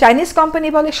 এখন চাইনিজ কোম্পানি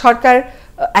বলে সরকার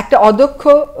একটা অদক্ষ,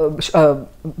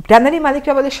 ট্যানারি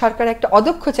মালিকরা বলে সরকার একটা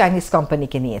অদক্ষ চাইনিজ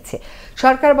কোম্পানিকে নিয়েছে।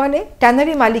 সরকার বলে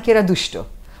ট্যানারি মালিকেরা দুষ্ট,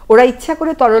 ওরা ইচ্ছা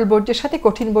করে তরল বর্জ্যের সাথে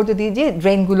কঠিন বর্জ্য দিয়ে যে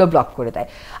ড্রেনগুলো ব্লক করে দেয়।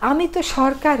 আমি তো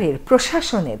সরকারের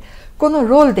প্রশাসনের কোনো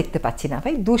রোল দেখতে পাচ্ছি না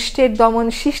ভাই। দুষ্টের দমন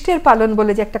শিষ্টের পালন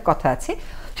বলে যে একটা কথা আছে,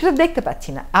 সেটা দেখতে পাচ্ছি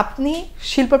না। আপনি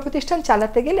শিল্প প্রতিষ্ঠান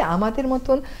চালাতে গেলে আমাদের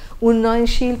মতন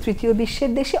উন্নয়নশীল তৃতীয়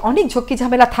বিশ্বের দেশে অনেক ঝক্কি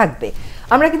ঝামেলা থাকবে।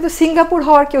 আমরা কিন্তু সিঙ্গাপুর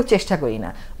হওয়ার কেউ চেষ্টা করি না,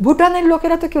 ভুটানের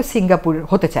লোকেরা তো কেউ সিঙ্গাপুর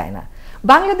হতে চায় না।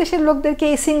 বাংলাদেশের লোকদেরকে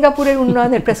এই সিঙ্গাপুরের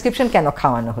উন্নয়নের প্রেসক্রিপশন কেন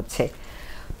খাওয়ানো হচ্ছে?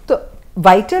 তো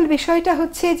ভাইটাল বিষয়টা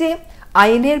হচ্ছে যে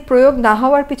আইনের প্রয়োগ না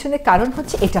হওয়ার পিছনে কারণ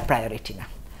হচ্ছে এটা প্রায়োরিটি না।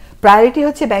 প্রায়োরিটি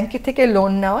হচ্ছে ব্যাংকের থেকে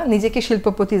লোন নেওয়া, নিজেকে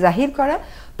শিল্পপতি জাহির করা,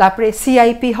 তারপরে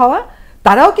সিআইপি হওয়া।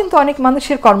 তারাও কিন্তু অনেক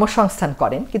মানুষের কর্মসংস্থান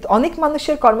করেন, কিন্তু অনেক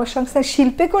মানুষের কর্মসংস্থান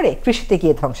শিল্পে করে কৃষিতে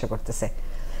গিয়ে ধ্বংস করতেছে।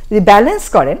 যদি ব্যালেন্স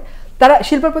করেন, তারা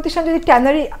শিল্প প্রতিষ্ঠান যদি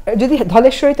ট্যানারি যদি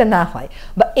ধলেশ্বরীতে না হয়,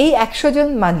 বা এই 100 জন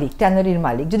মালিক ট্যানারির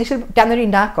মালিক যদি ট্যানারি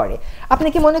না করে, আপনি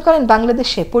কি মনে করেন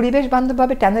বাংলাদেশে পরিবেশ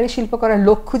বান্ধবভাবে ট্যানারি শিল্প করার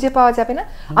লোক খুঁজে পাওয়া যাবে না?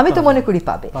 আমি তো মনে করি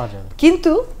পাবে।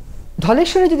 কিন্তু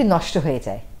ধলেশ্বরী যদি নষ্ট হয়ে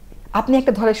যায়, আপনি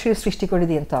একটা ধলেশ্বরী সৃষ্টি করে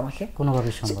দিন তো আমাকে।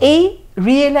 এই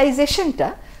রিয়েলাইজেশনটা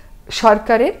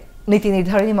সরকারের নীতি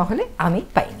নির্ধারণী মহলে আমি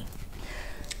পাইনি।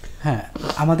 হ্যাঁ,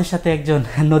 আমাদের সাথে একজন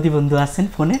নদী বন্ধু আছেন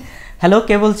ফোনে। হ্যালো,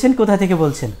 কে বলছেন, কোথা থেকে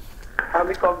বলছেন?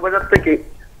 আমি কক্সবাজার থেকে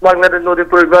বাংলাদেশ নদী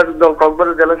পরিবার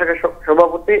কক্সবাজার জেলা শাখার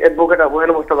সভাপতি অ্যাডভোকেট আবু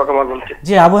হেনা মুস্তাফা কামাল বলছি।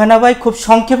 জি আবু হেনা ভাই, খুব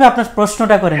সংক্ষেপে আপনার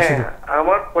প্রশ্নটা করেন শুধু।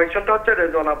 আমার কোয়েশ্চনটা হচ্ছে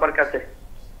রেজন আপার কাছে।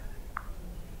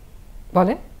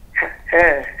 বলেন।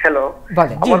 হ্যাঁ, হ্যালো।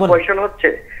 আমার কোয়েশ্চন হচ্ছে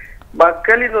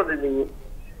বাকখালী নদী নিয়ে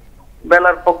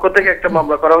বেলার পক্ষ থেকে একটা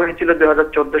মামলা করা হয়েছিল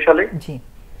 2014 সালে। জি।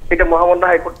 এটা মহামান্য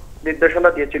হাইকোর্ট নির্দেশনা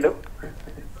দিয়েছিল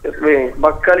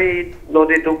বাকখালী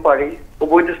নদী দুপাড়ি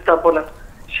অবৈধ স্থাপনা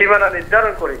সীমানা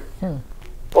নির্ধারণ করে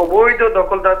অবৈধ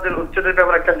দখলদারদের উচ্ছেদের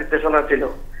ব্যাপারে একটা নির্দেশনা ছিল।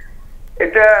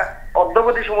 এটা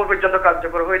অদ্যাবধি সময় পর্যন্ত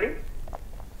কার্যকর হয়নি।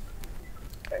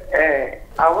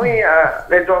 আমি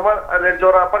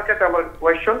রেজর আপার কাছে আমার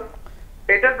কোয়েশ্চন,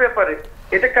 এটার ব্যাপারে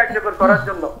এটা কার্যকর করার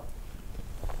জন্য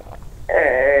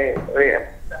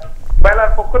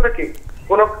বেলার পক্ষ থেকে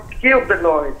কোনো কি উদ্যোগ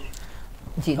নেওয়া হয়েছে?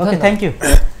 জি, থ্যাংক ইউ।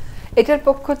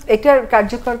 এটার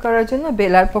কার্যকর করার জন্য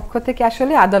বেলার পক্ষ থেকে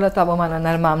আসলে আদালত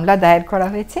অবমাননার মামলা দায়ের করা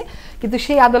হয়েছে, কিন্তু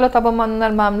সেই আদালত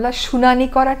অবমাননার মামলা শুনানি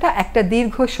করাটা একটা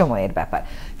দীর্ঘ সময়ের ব্যাপার।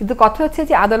 কিন্তু কথা হচ্ছে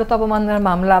যে আদালত অবমাননার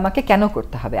মামলা আমাকে কেন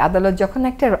করতে হবে? আদালত যখন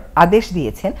একটা আদেশ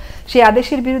দিয়েছেন, সেই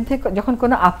আদেশের বিরুদ্ধে যখন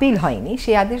কোনো আপিল হয়নি,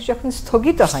 সেই আদেশ যখন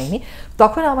স্থগিত হয়নি,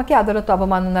 তখন আমাকে আদালত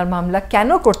অবমাননার মামলা কেন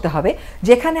করতে হবে?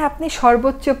 যেখানে আপনি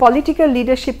সর্বোচ্চ পলিটিক্যাল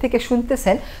লিডারশিপ থেকে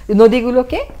শুনতেছেন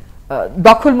নদীগুলোকে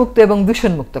দখলমুক্ত এবং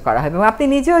দূষণমুক্ত করা হবে। এবং আপনি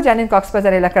নিজেও জানেন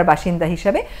কক্সবাজার এলাকার বাসিন্দা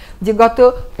হিসাবে যে গত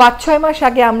 5-6 মাস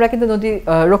আগে আমরা কিন্তু নদী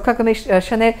রক্ষা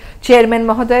কমিশনের চেয়ারম্যান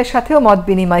মহোদয়ের সাথেও মত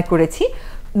বিনিময় করেছি।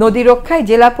 নদী রক্ষায়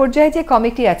জেলা পর্যায়ে যে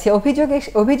কমিটি আছে,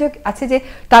 অভিযোগ আছে যে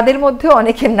তাদের মধ্যেও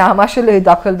অনেকের নাম আসলে ওই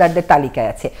দখলদারদের তালিকায়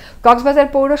আছে। কক্সবাজার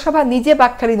পৌরসভা নিজে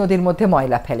বাকখালী নদীর মধ্যে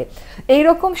ময়লা ফেলে।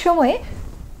 এইরকম সময়ে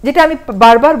যেটা আমি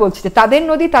বারবার বলছি যে তাদের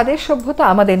নদী তাদের সভ্যতা,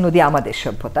 আমাদের নদী আমাদের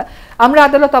সভ্যতা। আমরা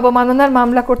আদালত অবমাননার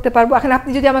মামলা করতে পারবো। এখন আপনি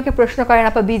যদি আমাকে প্রশ্ন করেন,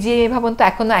 আপনার বিজিএমই ভবন তো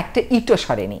এখনো একটা ইটও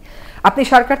সরেনি, আপনি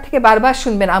সরকার থেকে বারবার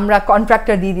শুনবেন আমরা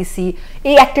কন্ট্রাক্টর দিয়ে দিছি,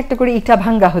 এই একটা একটা করে ইটা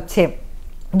ভাঙ্গা হচ্ছে।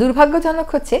 দুর্ভাগ্যজনক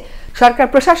হচ্ছে সরকার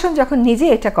প্রশাসন যখন নিজে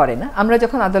এটা করে না, আমরা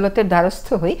যখন আদালতের দ্বারস্থ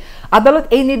হই, আদালত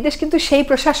এই নির্দেশ কিন্তু সেই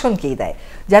প্রশাসনকেই দেয়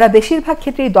যারা বেশিরভাগ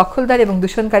ক্ষেত্রে দখলদার এবং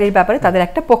দূষণকারীর ব্যাপারে তাদের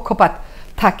একটা পক্ষপাত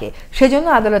থাকে। সেজন্য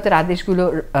আদালতের আদেশগুলো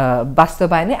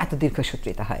বাস্তবায়নে এত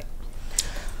দীর্ঘসূত্রিতা হয়।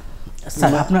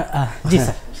 স্যার আপনার জি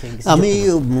স্যার, আমি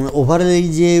ওভারঅল এই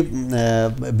যে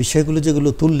বিষয়গুলো যেগুলো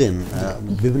তুললেন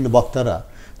বিভিন্ন বক্তারা,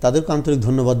 তাদেরকে আন্তরিক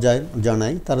ধন্যবাদ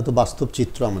জানাই। তারা তো বাস্তব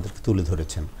চিত্র আমাদেরকে তুলে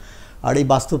ধরেছেন। আর এই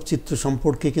বাস্তব চিত্র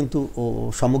সম্পর্কে কিন্তু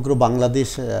সমগ্র বাংলাদেশ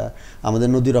আমাদের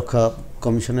নদী রক্ষা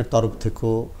কমিশনের তরফ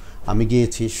থেকেও আমি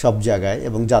গিয়েছি সব জায়গায়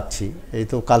এবং যাচ্ছি, এই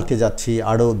তো কালকে যাচ্ছি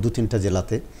আরও 2-3টা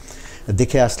জেলাতে,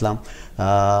 দেখে আসলাম।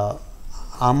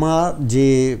 আমার যে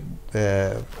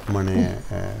মানে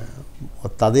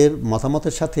তাদের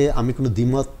মতামতের সাথে আমি কোনো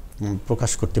দ্বিমত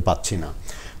প্রকাশ করতে পারছি না।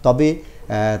 তবে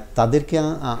তাদেরকে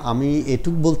আমি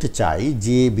এটুকু বলতে চাই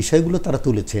যে বিষয়গুলো তারা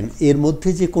তুলেছেন, এর মধ্যে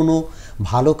যে কোনো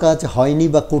ভালো কাজ হয়নি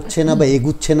বা করছে না বা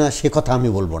এগুচ্ছে না সে কথা আমি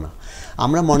বলবো না।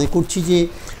 আমরা মনে করছি যে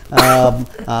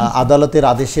আদালতের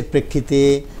আদেশের প্রেক্ষিতে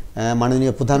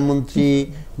মাননীয় প্রধানমন্ত্রী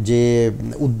যে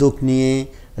উদ্যোগ নিয়ে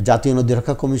জাতীয় নদী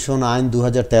রক্ষা কমিশন আইন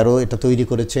 2013 এটা তৈরি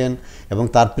করেছেন এবং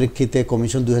তার প্রেক্ষিতে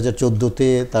কমিশন 2014-তে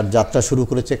তার যাত্রা শুরু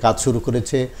করেছে, কাজ শুরু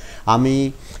করেছে। আমি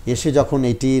এসে যখন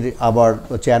এটির আবার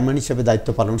চেয়ারম্যান হিসেবে দায়িত্ব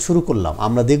পালন শুরু করলাম,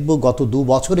 আমরা দেখব গত 2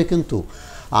 বছরে কিন্তু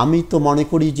আমি তো মনে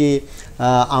করি যে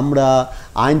আমরা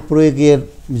আইন প্রয়োগের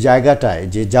জায়গাটায়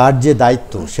যে যার যে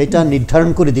দায়িত্ব সেটা নির্ধারণ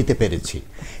করে দিতে পেরেছি,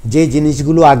 যে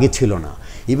জিনিসগুলো আগে ছিল না।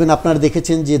 ইভেন আপনারা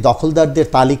দেখেছেন যে দখলদারদের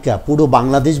তালিকা পুরো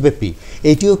বাংলাদেশব্যাপী,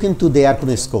 এইটিও কিন্তু দেওয়ার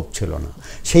কোনো স্কোপ ছিল না,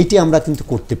 সেইটি আমরা কিন্তু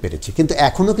করতে পেরেছি। কিন্তু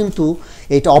এখনও কিন্তু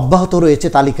এটা অব্যাহত রয়েছে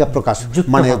তালিকা প্রকাশ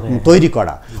মানে তৈরি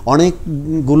করা।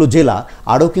 অনেকগুলো জেলা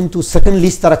আরও কিন্তু সেকেন্ড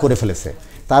লিস্ট তারা করে ফেলেছে,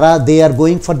 তারা দে are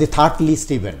going for the third list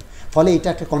even. ফলে এটা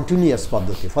একটা কন্টিনিউয়াস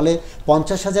পদ্ধতি। ফলে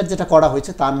 50,000 যেটা করা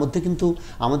হয়েছে তার মধ্যে কিন্তু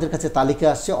আমাদের কাছে তালিকা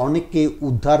আসছে, অনেককে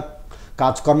উদ্ধার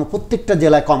কাজকর্ম প্রত্যেকটা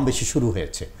জেলায় কম বেশি শুরু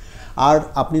হয়েছে। আর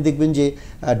আপনি দেখবেন যে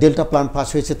ডেল্টা প্ল্যান পাস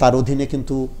হয়েছে, তার অধীনে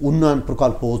কিন্তু উন্নয়ন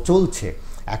প্রকল্পও চলছে।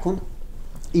 এখন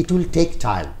ইট উইল টেক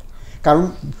টাইম, কারণ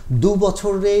 2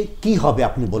 বছরে কি হবে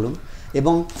আপনি বলুন।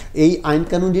 এবং এই আইন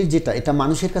কানুনের যেটা, এটা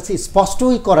মানুষের কাছে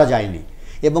স্পষ্টই করা যায়নি।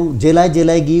 এবং জেলায়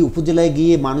জেলায় গিয়ে উপজেলায়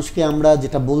গিয়ে মানুষকে আমরা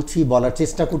যেটা বলছি, বলার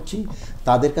চেষ্টা করছি,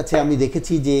 তাদের কাছে আমি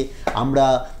দেখেছি যে আমরা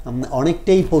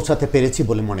অনেকটাই পৌঁছাতে পেরেছি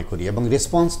বলে মনে করি। এবং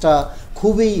রেসপন্সটা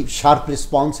খুবই শার্প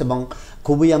রেসপন্স এবং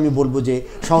খুবই আমি বলবো যে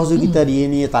সহযোগিতার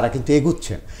নিয়ে তারা কিন্তু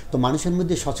এগুচ্ছেন। তো মানুষের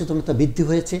মধ্যে সচেতনতা বৃদ্ধি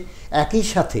হয়েছে। একই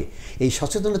সাথে এই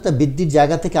সচেতনতা বৃদ্ধির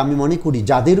জায়গা থেকে আমি মনে করি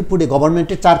যাদের উপরে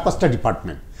গভর্নমেন্টের 4-5টা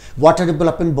department, water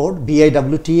development board,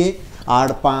 BIWTA, আর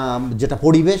যেটা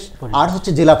পরিবেশ, আর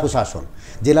হচ্ছে জেলা প্রশাসন।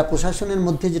 জেলা প্রশাসনের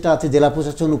মধ্যে যেটা আছে জেলা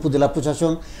প্রশাসন, উপজেলা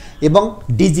প্রশাসন এবং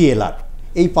DGLR,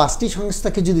 এই 5টি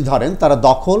সংস্থাকে যদি ধরেন, তারা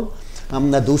দখল,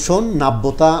 দূষণ,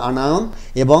 নাব্যতা আনয়ন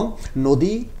এবং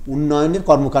নদী উন্নয়নের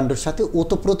কর্মকাণ্ডের সাথে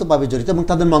ওতপ্রোতভাবে জড়িত এবং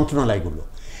তাদের মন্ত্রণালয়গুলো।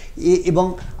 এবং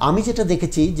আমি যেটা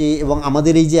দেখেছি যে, এবং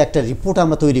আমাদের এই যে একটা রিপোর্ট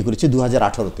আমরা তৈরি করেছি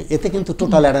 2018-তে, এতে কিন্তু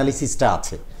টোটাল অ্যানালিসিসটা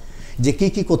আছে যে কী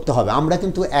কী করতে হবে। আমরা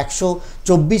কিন্তু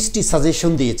 124টি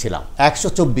সাজেশন দিয়েছিলাম,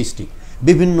 124টি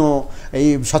বিভিন্ন এই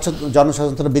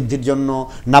জনসচেতনতা বৃদ্ধির জন্য,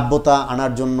 নাব্যতা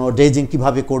আনার জন্য, ড্রেজিং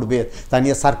কীভাবে করবে তা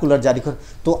নিয়ে সার্কুলার জারি করে।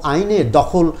 তো আইনের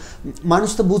দখল মানুষ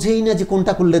তো বুঝেই না যে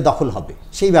কোনটা করলে দখল হবে,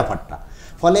 সেই ব্যাপারটা।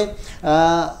 ফলে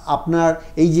আপনার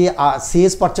এই যে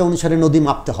CS পর্চা অনুসারে নদী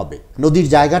মাপতে হবে, নদীর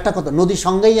জায়গাটা কত, নদীর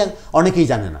সংজ্ঞাই অনেকেই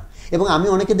জানে না। এবং আমি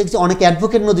অনেকে দেখছি অনেক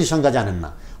অ্যাডভোকেট নদীর সংজ্ঞা জানেন না,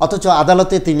 অথচ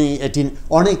আদালতে তিনি এটি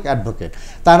অনেক অ্যাডভোকেট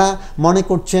তারা মনে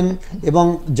করছেন, এবং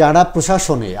যারা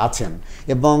প্রশাসনে আছেন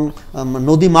এবং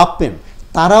নদী মাপবেন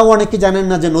তারাও অনেকে জানেন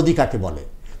না যে নদী কাকে বলে।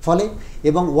 ফলে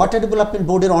এবং ওয়াটার ডেভেলপমেন্ট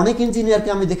বোর্ডের অনেক ইঞ্জিনিয়ারকে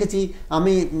আমি দেখেছি,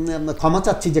 আমি ক্ষমা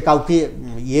চাচ্ছি যে কাউকে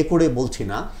ইয়ে করে বলছি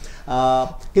না,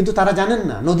 কিন্তু তারা জানেন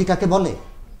না নদী কাকে বলে,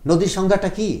 নদীর সংজ্ঞাটা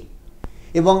কি,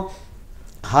 এবং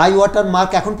হাই ওয়াটার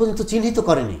মার্ক এখন পর্যন্ত চিহ্নিত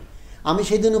করেনি। আমি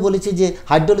সেই দিনও বলেছি যে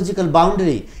হাইড্রোলজিক্যাল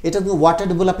বাউন্ডারি এটা ওয়াটার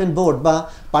ডেভেলপমেন্ট বোর্ড বা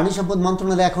পানি সম্পদ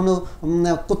মন্ত্রণালয় এখনও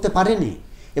করতে পারেনি,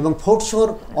 এবং ফোর্টশোর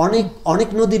অনেক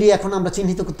নদীরই এখন আমরা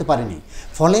চিহ্নিত করতে পারিনি।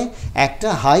 ফলে একটা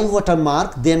হাই ওয়াটার মার্ক,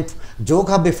 দেন যোগ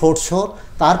হবে ফোর্টশোর,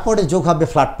 তারপরে যোগ হবে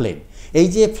ফ্ল্যাট প্লেন। এই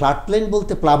যে ফ্ল্যাট প্লেন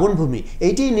বলতে প্লাবনভূমি,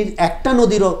 এইটি একটা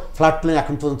নদীরও ফ্ল্যাট প্লেন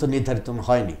এখন পর্যন্ত নির্ধারিত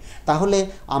হয়নি। তাহলে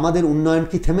আমাদের উন্নয়ন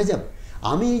কি থেমে যাবে?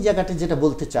 আমি এই জায়গাটা যেটা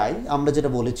বলতে চাই, আমরা যেটা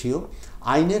বলেছিও,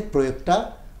 আইনের প্রয়োগটা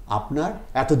আপনার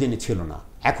এতদিনে ছিল না,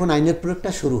 এখন আইনের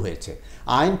প্রয়োগটা শুরু হয়েছে।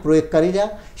 আইন প্রয়োগকারীরা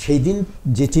সেই দিন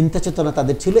যে চিন্তা চেতনা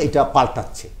তাদের ছিল এটা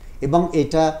পাল্টাচ্ছে, এবং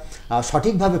এটা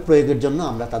সঠিকভাবে প্রয়োগের জন্য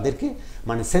আমরা তাদেরকে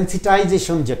মানে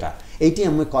সেন্সিটাইজেশন যেটা এইটি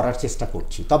আমি করার চেষ্টা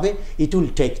করছি। তবে ইট উইল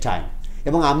টেক টাইম,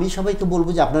 এবং আমি সবাইকে বলবো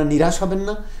যে আপনারা নিরাশ হবেন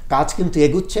না, কাজ কিন্তু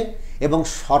এগুচ্ছে। এবং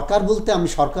সরকার বলতে আমি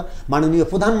সরকার মাননীয়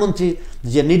প্রধানমন্ত্রীর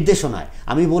যে নির্দেশনায়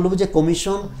আমি বলবো যে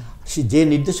কমিশন যে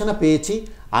নির্দেশনা পেয়েছি,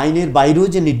 আইনের বাইরেও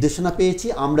যে নির্দেশনা পেয়েছি,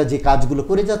 আমরা যে কাজগুলো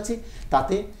করে যাচ্ছি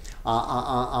তাতে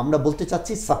আমরা বলতে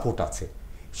চাচ্ছি সাপোর্ট আছে,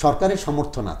 সরকারের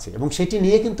সমর্থন আছে, এবং সেটি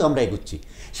নিয়ে কিন্তু আমরা এগোচ্ছি।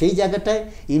 সেই জায়গাটায়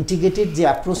ইন্টিগ্রেটেড যে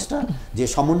অ্যাপ্রোচটা, যে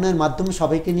সমন্বয়ের মাধ্যমে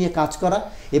সবাইকে নিয়ে কাজ করা,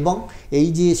 এবং এই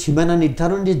যে সীমানা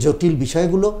নির্ধারণ যে জটিল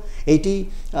বিষয়গুলো, এইটি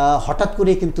হঠাৎ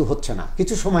করে কিন্তু হচ্ছে না,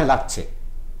 কিছু সময় লাগছে।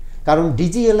 কারণ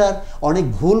ডিজিএলআর অনেক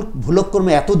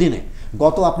ভুলক্রমে এতদিনে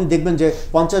গত আপনি দেখবেন যে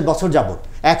 50 বছর যাবত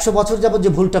 100 বছর যাবত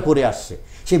যে ভুলটা করে আসছে,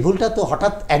 সেই ভুলটা তো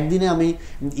হঠাৎ একদিনে আমি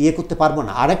করতে পারবো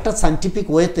না। আরেকটা সায়েন্টিফিক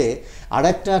ওয়েতে,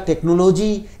 আরেকটা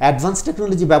টেকনোলজি, অ্যাডভান্স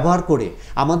টেকনোলজি ব্যবহার করে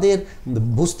আমাদের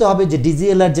বুঝতে হবে যে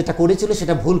ডিজিএলআর যেটা করেছিল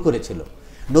সেটা ভুল করেছিল।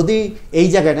 নদী এই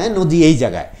জায়গায় নয়, নদী এই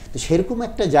জায়গায়, তো সেরকম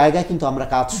একটা জায়গায় কিন্তু আমরা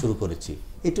কাজ শুরু করেছি।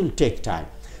 It will take time.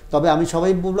 তবে আমি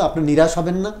সবাই বলবো আপনি নিরাশ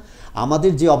হবেন না।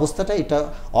 আমাদের যে অবস্থাটা, এটা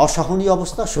অসহনীয়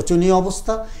অবস্থা, শোচনীয়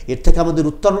অবস্থা, এর থেকে আমাদের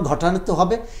উত্তরণ ঘটাতে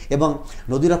হবে। এবং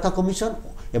নদী রক্ষা কমিশন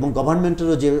এবং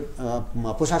গভর্নমেন্টেরও যে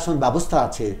প্রশাসন ব্যবস্থা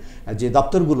আছে, যে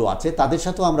দপ্তরগুলো আছে, তাদের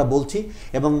সাথেও আমরা বলছি,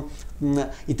 এবং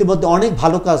ইতিমধ্যে অনেক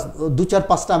ভালো কাজ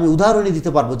 2-4-5টা আমি উদাহরণই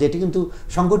দিতে পারবো যে এটি কিন্তু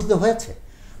সংগঠিত হয়েছে।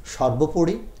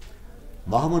 সর্বোপরি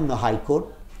মহামান্য হাইকোর্ট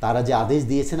তারা যে আদেশ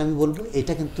দিয়েছেন, আমি বলবো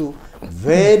এটা কিন্তু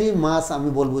ভেরি মাস, আমি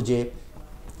বলবো যে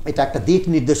এটা একটা দিক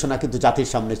নির্দেশনা কিন্তু জাতির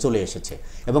সামনে চলে এসেছে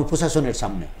এবং প্রশাসনের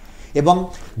সামনে। এবং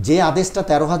যে আদেশটা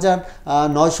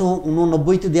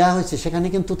 13,989-তে দেওয়া হয়েছে, সেখানে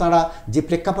কিন্তু তারা যে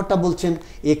প্রেক্ষাপটটা বলছেন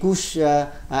 21,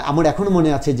 আমার এখনও মনে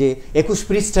আছে যে 21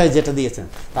 পৃষ্ঠায় যেটা দিয়েছেন,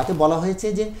 তাতে বলা হয়েছে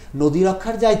যে নদী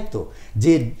রক্ষার দায়িত্ব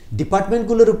যে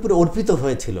ডিপার্টমেন্টগুলোর উপরে অর্পিত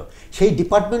হয়েছিল, সেই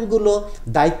ডিপার্টমেন্টগুলো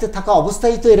দায়িত্বে থাকা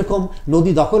অবস্থায় তো এরকম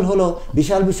নদী দখল হলো,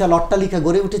 বিশাল বিশাল অট্টালিকা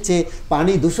গড়ে উঠেছে,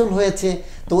 পানি দূষণ হয়েছে।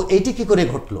 তো এইটি কী করে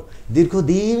ঘটলো?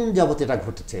 দীর্ঘদিন যাবত এটা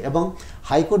ঘটেছে। এবং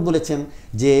হাইকোর্ট বলেছেন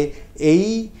যে এই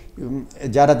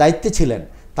যারা দায়িত্বে ছিলেন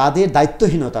তাদের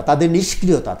দায়িত্বহীনতা, তাদের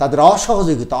নিষ্ক্রিয়তা, তাদের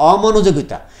অসহযোগিতা,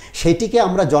 অমনোযোগিতা, সেটিকে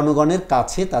আমরা জনগণের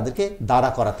কাছে তাদেরকে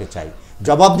দাঁড়া করাতে চাই,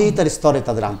 জবাবদিহিতার স্তরে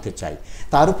তাদের আনতে চাই।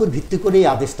 তার উপর ভিত্তি করে এই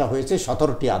আদেশটা হয়েছে,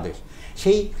 17টি আদেশ।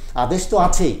 সেই আদেশ তো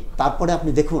আছেই, তারপরে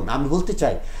আপনি দেখুন, আমি বলতে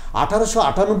চাই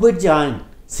 1898-এর যে আইন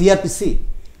সিআরপিসি,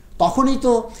 তখনই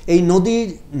তো এই নদীর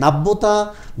নাব্যতা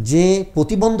যে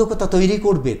প্রতিবন্ধকতা তৈরি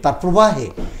করবে তার প্রবাহে,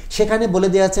 সেখানে বলে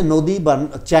দেওয়া আছে নদী বা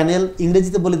চ্যানেল,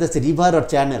 ইংরেজিতে বলে দেওয়া আছে রিভার আর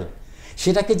চ্যানেল,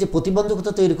 সেটাকে যে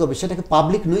প্রতিবন্ধকতা তৈরি করবে সেটাকে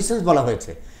পাবলিক নিউসেন্স বলা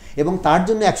হয়েছে। এবং তার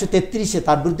জন্য 133-এ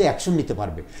তার বিরুদ্ধে অ্যাকশন নিতে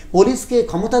পারবে। পুলিশকে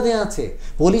ক্ষমতা দেওয়া আছে,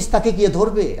 পুলিশ তাকে গিয়ে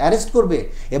ধরবে, অ্যারেস্ট করবে,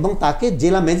 এবং তাকে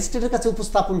জেলা ম্যাজিস্ট্রেটের কাছে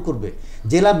উপস্থাপন করবে।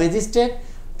 জেলা ম্যাজিস্ট্রেট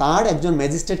তার একজন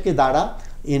ম্যাজিস্ট্রেটকে দ্বারা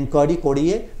ইনকোয়ারি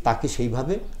করিয়ে তাকে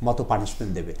সেইভাবে মতো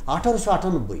পানিশমেন্ট দেবে।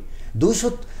 1898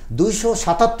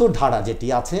 277 ধারা যেটি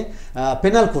আছে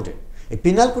পেনাল কোডে, এই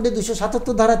পেনাল কোডে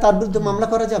 277 ধারায় তার বিরুদ্ধে মামলা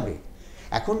করা যাবে।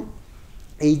 এখন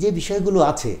এই যে বিষয়গুলো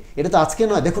আছে, এটা তো আজকে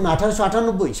নয়, দেখুন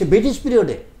 1898 সে ব্রিটিশ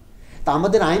পিরিয়ডে, তা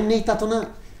আমাদের আইন নেই তা তো না,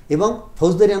 এবং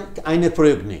ফৌজদারি আইনের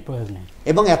প্রয়োগ নেই।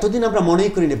 এবং এতদিন আমরা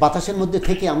মনেই করিনি, বাতাসের মধ্যে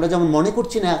থেকে আমরা যেমন মনে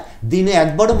করছি না, দিনে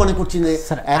একবারও মনে করছি না।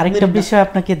 আরেকটা বিষয়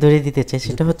আপনাকে ধরে দিতে চাই,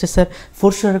 সেটা হচ্ছে স্যার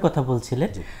ফোরশোরের কথা বলছিলেন,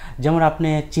 যেমন আপনি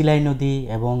চিলাই নদী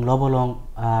এবং লবলং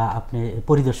আপনি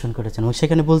পরিদর্শন করেছেন, এবং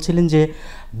সেখানে বলছিলেন যে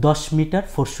 10 মিটার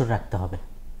ফোরশোর রাখতে হবে,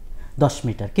 10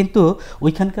 মিটার। কিন্তু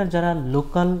ওইখানকার যারা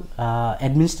লোকাল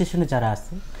অ্যাডমিনিস্ট্রেশনে যারা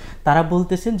আছে, তারা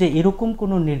বলতেছেন যে এরকম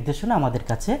কোনো নির্দেশনা আমাদের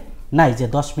কাছে নাই যে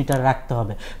 10 মিটার রাখতে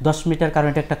হবে। 10 মিটার, কারণ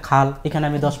এটা একটা খাল, এখানে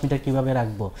আমি 10 মিটার কীভাবে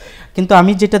রাখবো? কিন্তু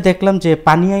আমি যেটা দেখলাম যে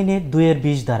পানি আইনের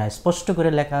 2-20 ধারায় স্পষ্ট করে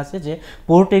লেখা আছে যে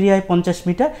পোর্ট এরিয়ায় 50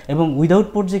 মিটার এবং উইদাউট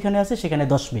পোর্ট যেখানে আছে সেখানে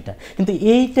 10 মিটার। কিন্তু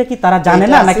এইটা কি তারা জানে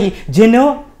না, নাকি জেনেও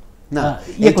না?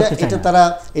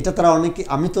 এটা তারা অনেকে,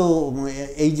 আমি তো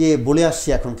এই যে বলে আসছি,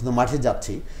 এখন কিন্তু মাঠে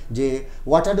যাচ্ছি যে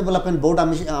ওয়াটার ডেভেলপমেন্ট বোর্ড,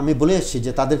 আমি বলে আসছি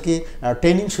যে তাদেরকে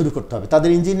ট্রেনিং শুরু করতে হবে। তাদের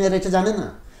ইঞ্জিনিয়ার এটা জানে না,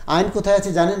 আইন কোথায়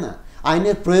আছে জানে না,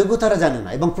 আইনের প্রয়োগও তারা জানে না,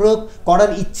 এবং প্রয়োগ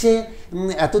করার ইচ্ছে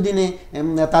এতদিনে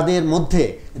তাদের মধ্যে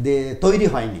তৈরি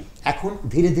হয়নি। এখন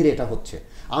ধীরে ধীরে এটা হচ্ছে।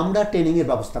 আমরা ট্রেনিংয়ের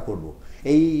ব্যবস্থা করব,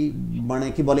 এই মানে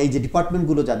কি বলে, এই যে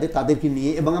ডিপার্টমেন্টগুলো যাদের, তাদেরকে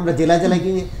নিয়ে, এবং আমরা জেলায় জেলায়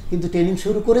গিয়ে কিন্তু ট্রেনিং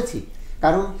শুরু করেছি।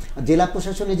 কারণ জেলা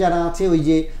প্রশাসনে যারা আছে, ওই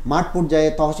যে মাঠ পর্যায়ে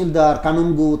তহসিলদার,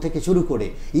 কানুনগো থেকে শুরু করে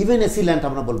ইভেন এসিল্যান্ড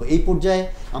আমরা বলবো, এই পর্যায়ে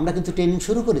আমরা কিন্তু ট্রেনিং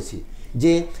শুরু করেছি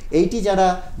যে এইটি যারা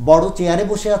বড় চেয়ারে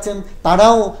বসে আছেন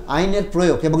তারাও আইনের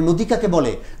প্রয়োগ, এবং নদী কাকে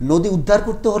বলে, নদী উদ্ধার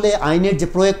করতে হলে আইনের যে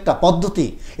প্রয়োগটা, পদ্ধতি,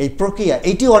 এই প্রক্রিয়া,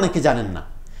 এইটিও অনেকে জানেন না।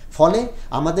 ফলে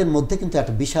আমাদের মধ্যে কিন্তু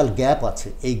একটা বিশাল গ্যাপ আছে।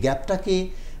 এই গ্যাপটাকে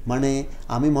মানে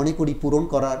আমি মনে করি পূরণ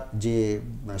করার যে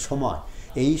সময়,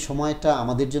 এই সময়টা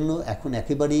আমাদের জন্য এখন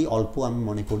একেবারেই অল্প আমি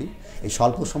মনে করি। এই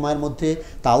স্বল্প সময়ের মধ্যে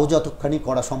তাও যতখানি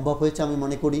করা সম্ভব হয়েছে আমি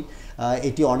মনে করি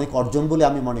এটি অনেক অর্জন বলে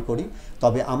আমি মনে করি।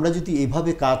 তবে আমরা যদি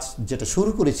এইভাবে কাজ যেটা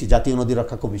শুরু করেছি, জাতীয় নদী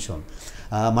রক্ষা কমিশন,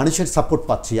 মানুষের সাপোর্ট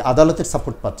পাচ্ছি, আদালতের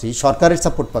সাপোর্ট পাচ্ছি, সরকারের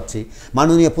সাপোর্ট পাচ্ছি,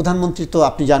 মাননীয় প্রধানমন্ত্রী তো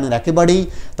আপনি জানেন একেবারেই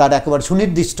তার একেবারে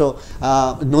সুনির্দিষ্ট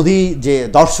নদী যে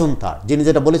দর্শন তার, যিনি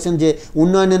যেটা বলেছেন যে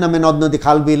উন্নয়নের নামে নদ নদী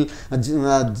খালবিল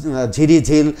ঝিরি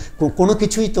ঝিল কোনো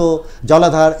কিছুই তো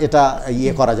জলাধার এটা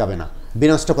ইয়ে করা যাবে না,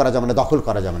 বিনষ্ট করা যাবে না, দখল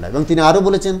করা যাবে না। এবং তিনি আরও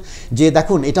বলেছেন যে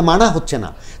দেখুন এটা মানা হচ্ছে না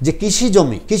যে কৃষি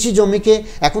জমিকে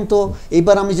এখন তো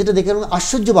এবার আমি যেটা দেখে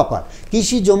আশ্চর্য ব্যাপার,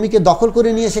 কৃষি জমিকে দখল করে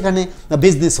নিয়ে সেখানে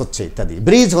বিজনেস হচ্ছে ইত্যাদি,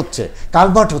 ব্রিজ হচ্ছে,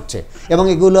 কালভার্ট হচ্ছে, এবং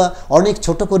এগুলো অনেক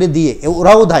ছোট করে দিয়ে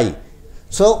ওরাও দায়ী।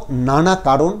 সো নানা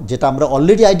কারণ যেটা আমরা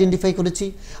অলরেডি আইডেন্টিফাই করেছি,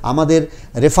 আমাদের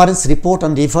রেফারেন্স রিপোর্ট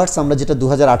অ্যান্ড রিভার্স আমরা যেটা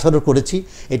 2018 করেছি,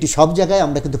 এটি সব জায়গায়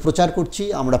আমরা কিন্তু প্রচার করছি,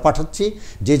 আমরা পাঠাচ্ছি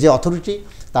যে অথরিটি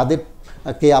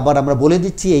তাদেরকে আবার আমরা বলে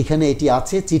দিচ্ছি এইখানে এটি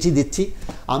আছে, চিঠি দিচ্ছি।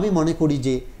 আমি মনে করি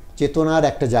যে চেতনার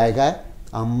একটা জায়গায়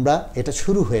আমরা এটা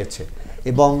শুরু হয়েছে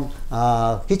এবং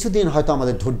কিছুদিন হয়তো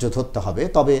আমাদের ধৈর্য ধরতে হবে।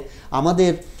 তবে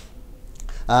আমাদের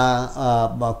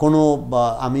কোনো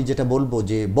আমি যেটা বলবো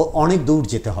যে অনেক দূর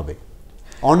যেতে হবে,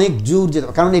 অনেক দূর যেতে,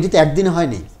 কারণ এটি তো একদিনে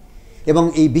হয়নি এবং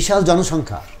এই বিশাল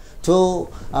জনসংখ্যা। তো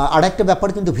আর একটা ব্যাপার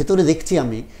কিন্তু ভেতরে দেখছি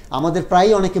আমি, আমাদের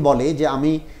প্রায়ই অনেকে বলে যে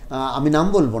আমি নাম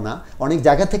বলবো না, অনেক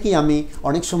জায়গা থেকেই আমি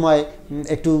অনেক সময়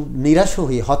একটু নিরাশ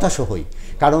হই, হতাশ হই,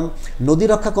 কারণ নদী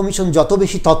রক্ষা কমিশন যত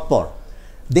বেশি তৎপর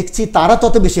দেখছি তারা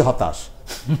তত বেশি হতাশ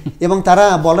এবং তারা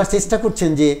বলার চেষ্টা করছেন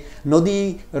যে নদী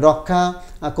রক্ষা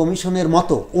কমিশনের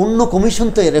মতো অন্য কমিশন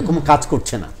তো এরকম কাজ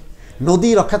করছে না, নদী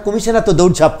রক্ষা কমিশন এত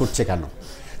দৌড়ঝাঁপ করছে কেন?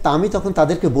 তা আমি তখন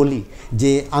তাদেরকে বলি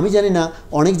যে আমি জানি না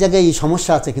অনেক জায়গায় এই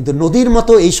সমস্যা আছে, কিন্তু নদীর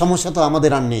মতো এই সমস্যা তো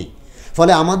আমাদের আর নেই।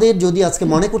 ফলে আমাদের যদি আজকে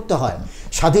মনে করতে হয়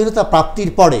স্বাধীনতা প্রাপ্তির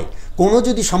পরে কোনো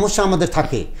যদি সমস্যা আমাদের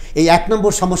থাকে, এই 1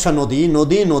 নম্বর সমস্যা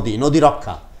নদী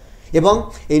রক্ষা, এবং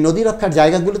এই নদী রক্ষার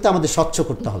জায়গাগুলোতে আমাদের স্বচ্ছ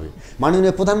করতে হবে।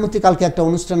 মাননীয় প্রধানমন্ত্রী কালকে একটা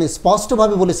অনুষ্ঠানে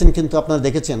স্পষ্টভাবে বলেছেন, কিন্তু আপনারা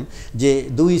দেখেছেন যে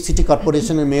 2 সিটি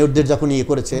কর্পোরেশনের মেয়রদের যখন ইয়ে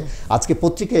করেছে, আজকে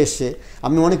পত্রিকা এসছে,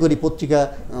 আমি মনে করি পত্রিকা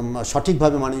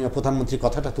সঠিকভাবে মাননীয় প্রধানমন্ত্রী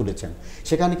কথাটা তুলেছেন।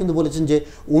 সেখানে কিন্তু বলেছেন যে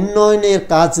উন্নয়নের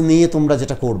কাজ নিয়ে তোমরা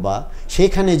যেটা করবা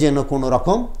সেখানে যেন কোনো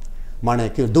রকম মানে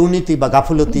দুর্নীতি বা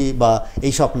গাফলতি বা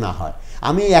এইসব না হয়।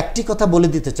 আমি একটি কথা বলে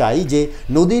দিতে চাই যে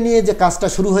নদী নিয়ে যে কাজটা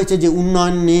শুরু হয়েছে, যে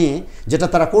উন্নয়ন নিয়ে যেটা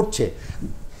তারা করছে,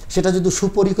 সেটা যদি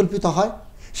সুপরিকল্পিত হয়,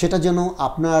 সেটা যেন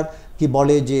আপনার কি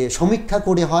বলে যে সমীক্ষা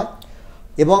করে হয়,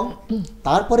 এবং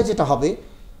তারপরে যেটা হবে,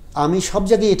 আমি সব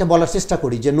জায়গায় এটা বলার চেষ্টা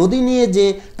করি যে নদী নিয়ে যে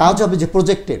কাজ হবে, যে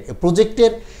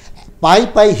প্রজেক্টের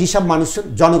পাই হিসাব মানুষের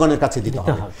জনগণের কাছে দিতে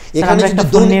হবে। এখানে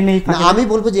যদি আমি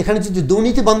বলবো যে এখানে যদি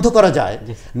দুর্নীতি বন্ধ করা যায়,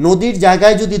 নদীর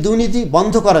জায়গায় যদি দুর্নীতি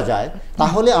বন্ধ করা যায়,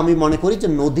 তাহলে আমি মনে করি যে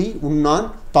নদী উন্নয়ন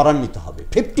ত্বরান্বিত হবে,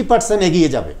 50% এগিয়ে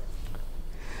যাবে।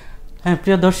 হ্যাঁ,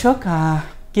 প্রিয় দর্শক,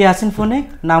 কে আছেন ফোনে?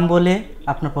 নাম বলে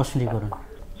আপনার প্রশ্নটি করুন।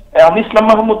 আমি ইসলাম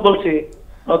মাহমুদ বলছি,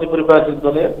 নদীপুর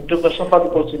দলে যুগ্ম সম্পাদক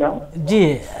বলছিলাম। জি,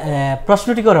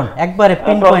 প্রশ্নটি করুন একবারে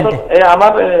পিন পয়েন্টে।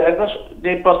 আমার একদম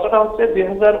যে প্রশ্নটা হচ্ছে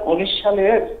 2019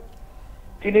 সালের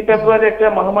 3 ফেব্রুয়ারি একটা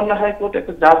মহামান্য হাইকোর্ট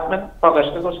একটা জাজমেন্ট প্রকাশ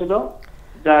করেছিল,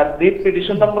 যার রিট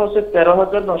পিটিশন নাম্বার হচ্ছে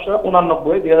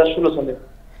 13,989 2016 সালে।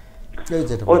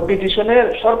 ওই পিটিশনের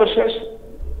সর্বশেষ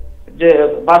যে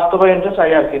বাস্তবায়নটা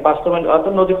চাই আর কি, বাস্তবায়ন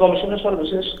অর্থাৎ নদী কমিশনের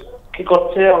সর্বশেষ কি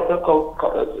করছে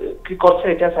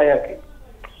এটা চাই আর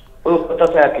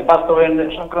কি, বাস্তবায়ন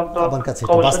সংক্রান্ত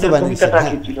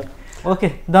ছিল। ওকে,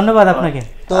 ধন্যবাদ আপনাকে।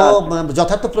 তো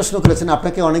যথার্থ প্রশ্ন করেছেন,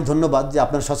 আপনাকে অনেক ধন্যবাদ যে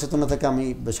আপনার সচেতনতাকে আমি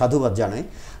সাধুবাদ জানাই।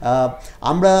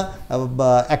 আমরা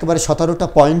একেবারে 17টা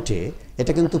পয়েন্টে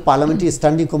এটা কিন্তু পার্লামেন্টারি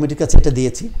স্ট্যান্ডিং কমিটির কাছে এটা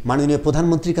দিয়েছি, মাননীয়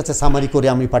প্রধানমন্ত্রীর কাছে সামারি করে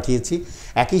আমি পাঠিয়েছি,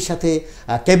 একই সাথে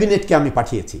ক্যাবিনেটকে আমি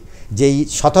পাঠিয়েছি যেই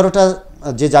 17টা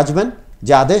যে জাজমেন্ট,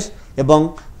 যে আদেশ, এবং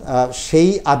সেই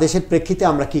আদেশের প্রেক্ষিতে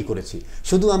আমরা কি করেছি।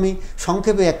 শুধু আমি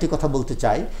সংক্ষেপে একটি কথা বলতে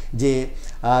চাই যে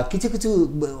কিছু কিছু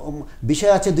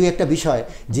বিষয় আছে, 2-1টা বিষয়,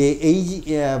 যে এই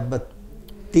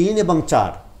 3 এবং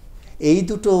 4 এই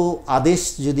দুটো আদেশ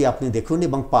যদি আপনি দেখুন,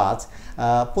 এবং 5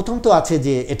 প্রথম তো আছে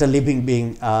যে এটা লিভিং বিং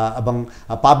এবং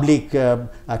পাবলিক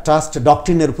ট্রাস্ট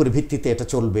ডকট্রিনের উপর ভিত্তিতে এটা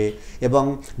চলবে, এবং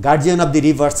গার্জিয়ান অফ দি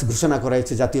রিভার্স ঘোষণা করা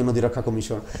হয়েছে জাতীয় নদী রক্ষা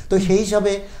কমিশন। তো সেই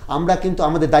হিসাবে আমরা কিন্তু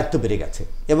আমাদের দায়িত্ব বেড়ে গেছে,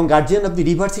 এবং গার্জিয়ান অফ দি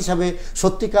রিভার্স হিসাবে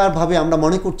সত্যিকারভাবে আমরা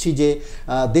মনে করছি যে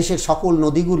দেশের সকল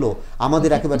নদীগুলো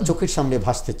আমাদের একেবারে চোখের সামনে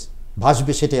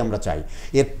ভাসবে, সেটাই আমরা চাই।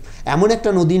 এর এমন একটা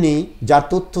নদী নেই যার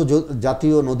তথ্য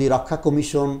জাতীয় নদী রক্ষা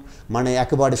কমিশন মানে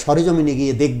একেবারে সরেজমিনে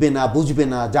গিয়ে দেখবে না, বুঝবে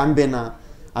না, জানবে না,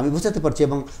 আমি বুঝাতে পারছি,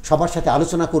 এবং সবার সাথে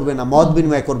আলোচনা করবে না, মত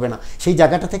বিনিময় করবে না, সেই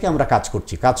জায়গাটা থেকে আমরা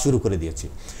কাজ শুরু করে দিয়েছি।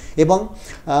 এবং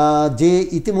যে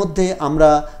ইতিমধ্যে আমরা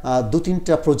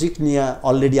 2-3টা প্রজেক্ট নিয়ে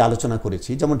অলরেডি আলোচনা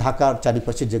করেছি, যেমন ঢাকার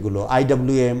চারিপাশে যেগুলো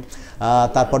IWM,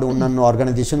 তারপরে অন্যান্য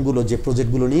অর্গানাইজেশনগুলো যে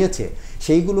প্রজেক্টগুলো নিয়েছে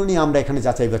সেইগুলো নিয়ে আমরা এখানে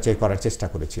যাচাই বাছাই করার চেষ্টা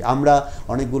করেছি। আমরা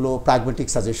অনেকগুলো প্র্যাগমেটিক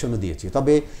সাজেশনও দিয়েছি।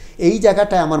 তবে এই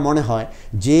জায়গাটায় আমার মনে হয়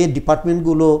যে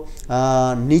ডিপার্টমেন্টগুলো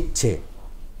নিচ্ছে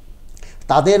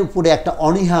তাদের উপরে একটা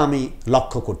অনীহা আমি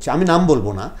লক্ষ্য করছি। আমি নাম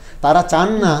বলবো না, তারা চান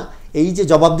না এই যে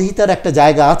জবাবদিহিতার একটা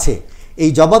জায়গা আছে, এই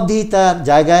জবাবদিহিতার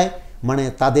জায়গায় মানে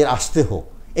তাদের আসতে হোক,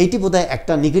 এইটি বোধহয়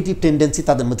একটা নেগেটিভ টেন্ডেন্সি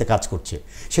তাদের মধ্যে কাজ করছে।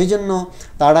 সেই জন্য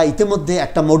তারা ইতিমধ্যে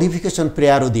একটা মডিফিকেশন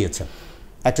প্রেয়ারও দিয়েছেন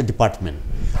একটা ডিপার্টমেন্ট।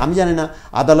 আমি জানি না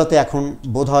আদালতে এখন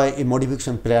বোধহয় এই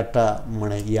মডিফিকেশন প্রেয়ারটা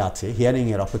মানে আছে,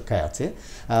 হিয়ারিংয়ের অপেক্ষায় আছে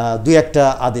 2-1টা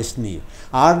আদেশ নিয়ে।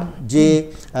 আর যে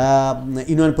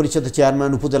ইউনিয়ন পরিষদের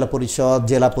চেয়ারম্যান, উপজেলা পরিষদ,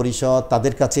 জেলা পরিষদ,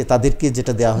 তাদেরকে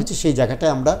যেটা দেওয়া হয়েছে সেই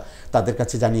জায়গাটায় আমরা তাদের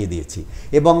কাছে জানিয়ে দিয়েছি।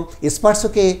 এবং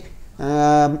স্পার্সোকে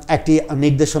একটি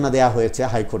নির্দেশনা দেওয়া হয়েছে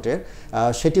হাইকোর্টের,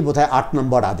 সেটি বোধহয় 8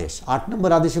 নম্বর আদেশ। 8 নম্বর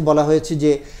আদেশে বলা হয়েছে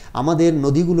যে আমাদের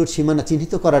নদীগুলোর সীমানা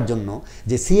চিহ্নিত করার জন্য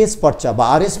যে CS পর্চা বা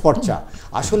RS পর্চা,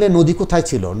 আসলে নদী কোথায়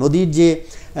ছিল, নদীর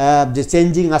যে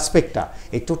চেঞ্জিং আসপেক্টটা,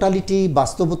 এই টোটালিটি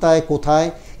বাস্তবতায় কোথায়,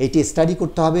 এটি স্টাডি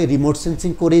করতে হবে রিমোট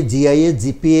সেন্সিং করে, GIS,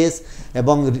 GPS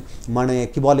এবং মানে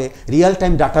কি বলে রিয়েল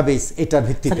টাইম ডাটাবেস, এটার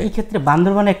ভিত্তিতে। এই ক্ষেত্রে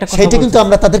বান্দরবানে একটা কথা সেটা কিন্তু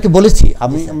আমরা তাদেরকে বলেছি,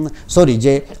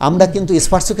 যে আমরা কিন্তু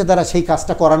স্পার্সোকে দ্বারা সেই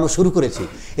কাজটা করানো শুরু করেছি,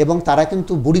 এবং তারা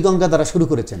কিন্তু বুড়িগঙ্গা দ্বারা শুরু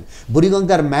করেছেন।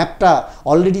 বুড়িগঙ্গার ম্যাপটা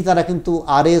অলরেডি তারা কিন্তু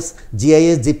RS,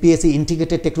 GIS, GPS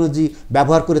integrated technology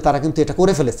ব্যবহার করে তারা কিন্তু এটা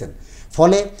করে ফেলেছেন।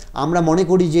 ফলে আমরা মনে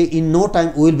করি যে in no time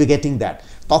will be getting that.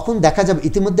 তখন দেখা যাবে,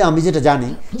 ইতিমধ্যে আমি যেটা জানি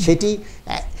সেটি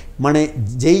মানে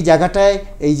যেই জায়গাটায়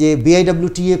এই যে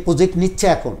BIWTA প্রজেক্ট নিচ্ছে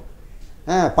এখন,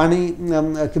 হ্যাঁ, পানি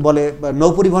কি বলে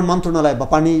নৌপরিবহন মন্ত্রণালয় বা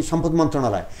পানি সম্পদ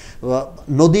মন্ত্রণালয়,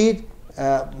 নদীর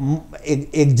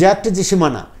এক্স্যাক্ট যে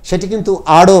সীমানা সেটি কিন্তু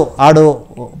আরও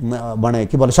মানে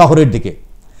কি বলে শহরের দিকে।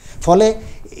 ফলে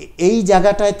এই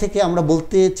জায়গাটায় থেকে আমরা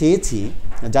বলতে চেয়েছি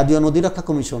জাতীয় নদী রক্ষা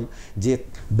কমিশন যে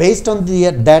based on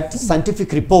that scientific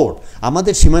report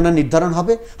আমাদের সীমানা নির্ধারণ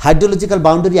হবে। হাইড্রোলজিক্যাল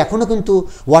বাউন্ডারি এখনও কিন্তু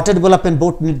ওয়াটার ডেভেলপমেন্ট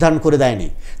বোর্ড নির্ধারণ করে দেয়নি।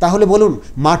 তাহলে বলুন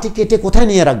মাটি কেটে কোথায়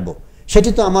নিয়ে রাখবো, সেটি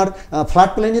তো আমার ফ্লাড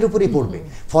প্ল্যানের উপরেই পড়বে।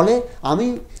 ফলে আমি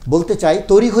বলতে চাই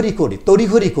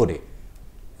তড়িঘড়ি করে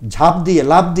ঝাঁপ দিয়ে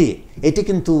লাভ দিয়ে এটি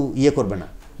কিন্তু করবে না।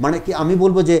 মানে কি আমি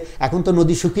বলবো যে এখন তো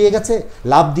নদী শুকিয়ে গেছে,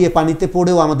 লাভ দিয়ে পানিতে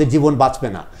পড়েও আমাদের জীবন বাঁচবে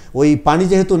না, ওই পানি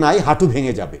যেহেতু নাই হাঁটু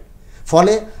ভেঙে যাবে।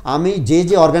 ফলে আমি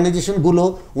যে অর্গানাইজেশনগুলো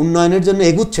উন্নয়নের জন্য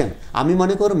এগুচ্ছেন, আমি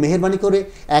মনে করি মেহেরবানি করে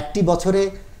একটি বছরে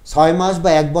 6 মাস বা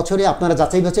 1 বছরে আপনারা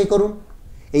যাচাই বাছাই করুন।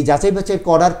 এই যাচাই বাছাই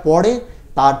করার পরে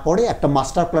তারপরে একটা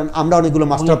মাস্টার প্ল্যান, আমরা অনেকগুলো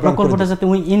মাস্টার প্ল্যান প্রকল্পটা যাতে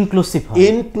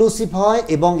ইনক্লুসিভ হয়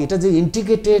এবং এটা যে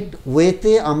ইন্টিগ্রেটেড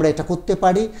ওয়েতে আমরা এটা করতে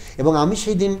পারি। এবং আমি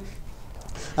সেই দিন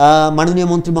মাননীয়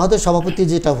মন্ত্রী মহোদয় সভাপতি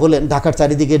যেটা হলেন ঢাকার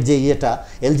চারিদিকের যে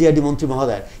LGRD মন্ত্রী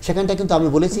মহোদয়, সেখানটা কিন্তু আমি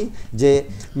বলেছি যে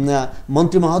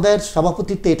মন্ত্রী মহোদয়ের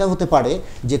সভাপতিত্বে এটা হতে পারে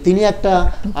যে তিনি একটা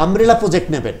আমব্রেলা প্রজেক্ট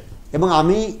নেবেন। এবং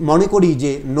আমি মনে করি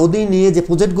যে নদী নিয়ে যে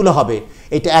প্রজেক্টগুলো হবে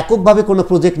এটা এককভাবে কোনো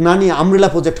প্রজেক্ট না নিয়ে আমব্রেলা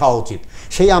প্রজেক্ট হওয়া উচিত।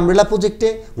 সেই আমব্রেলা প্রজেক্টে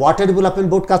ওয়াটার ডেভেলপমেন্ট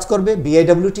বোর্ড কাজ করবে,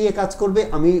 BIWTA কাজ করবে,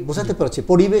 আমি বোঝাতে পারছি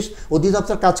পরিবেশ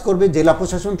অধিদপ্তর কাজ করবে, জেলা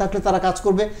প্রশাসন থাকলে তারা কাজ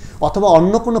করবে, অথবা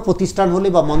অন্য কোনো প্রতিষ্ঠান হলে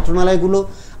বা মন্ত্রণালয়গুলো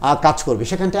কাজ করবে,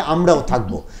 সেখানটায় আমরাও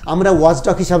থাকবো। আমরা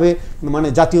ওয়াচডগ হিসাবে মানে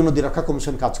জাতীয় নদী রক্ষা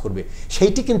কমিশন কাজ করবে,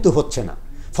 সেইটি কিন্তু হচ্ছে না।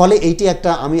 ফলে এইটি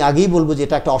একটা, আমি আগেই বলবো যে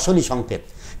এটা একটা অশনি সংকেত।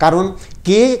 কারণ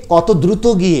কে কত দ্রুত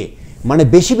গিয়ে মানে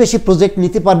বেশি প্রজেক্ট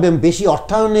নিতে পারবে, বেশি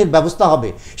অর্থায়নের ব্যবস্থা হবে,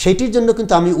 সেইটির জন্য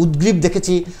কিন্তু আমি উদ্গ্রীব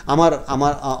দেখেছি আমার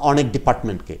অনেক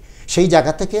ডিপার্টমেন্টকে। সেই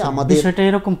জায়গা থেকে আমাদের বিষয়টা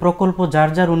এরকম প্রকল্প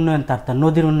যার উন্নয়ন তার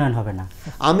নদীর উন্নয়ন হবে না,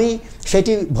 আমি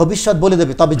সেটি ভবিষ্যৎ বলে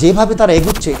দেবে। তবে যেভাবে তারা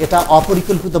এগুচ্ছে এটা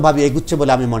অপরিকল্পিতভাবে এগুচ্ছে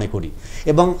বলে আমি মনে করি।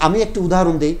 এবং আমি একটি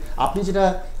উদাহরণ দিই, আপনি যেটা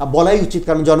বলাই উচিত,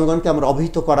 কারণ জনগণকে আমরা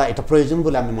অবহিত করা এটা প্রয়োজন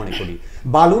বলে আমি মনে করি।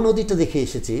 বালু নদীটা দেখে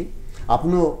এসেছি,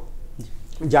 আপনিও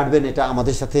জানবেন, এটা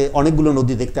আমাদের সাথে অনেকগুলো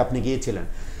নদী দেখতে আপনি গিয়েছিলেন।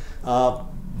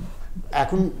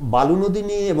 এখন বালু নদী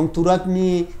নিয়ে এবং তুরাগ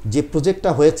নিয়ে যে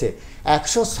প্রজেক্টটা হয়েছে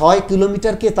 106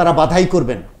 কিলোমিটারকে তারা বাধাই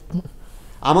করবেন।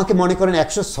 আমাকে মনে করেন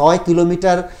 106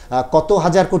 কিলোমিটার কত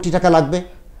হাজার কোটি টাকা লাগবে।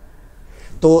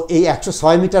 তো এই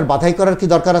 106 মিটার বাধাই করার কি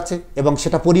দরকার আছে? এবং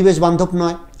সেটা পরিবেশ বান্ধব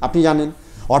নয়, আপনি জানেন।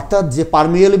 অর্থাৎ যে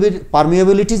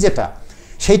পারমিয়েবিলিটি যেটা,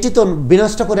 সেইটি তো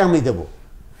বিনষ্ট করে আমি দেব।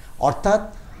 অর্থাৎ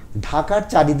ঢাকার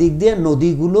চারিদিক দিয়ে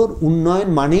নদীগুলোর উন্নয়ন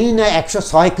মানেই না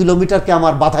 106 কিলোমিটারকে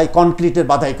আমার বাধাই, কনক্রিটের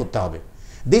বাধাই করতে হবে।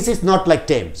 This is not like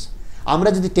Thames. আমরা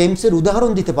যদি টেমসের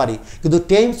উদাহরণ দিতে পারি, কিন্তু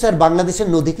টেমস আর বাংলাদেশের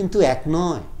নদী কিন্তু এক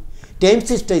নয়।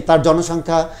 টেমসিসটাই তার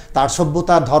জনসংখ্যা, তার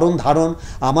সভ্যতার ধরন ধারণ,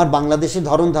 আমার বাংলাদেশের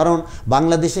ধরন ধারণ,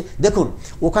 বাংলাদেশে দেখুন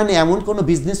ওখানে এমন কোনো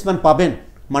বিজনেসম্যান পাবেন,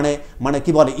 মানে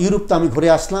কি বলে, ইউরোপ তো আমি ঘুরে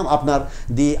আসলাম, আপনার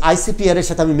দি ICPR এর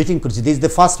সাথে আমি মিটিং করছি, this is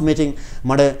the first meeting,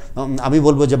 মানে আমি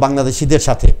বলবো যে বাংলাদেশিদের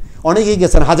সাথে অনেকেই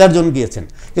গেছেন, 1000 জন গিয়েছেন,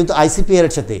 কিন্তু ICPR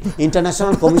এর সাথে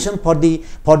international commission for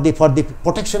the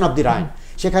protection of the রাইন,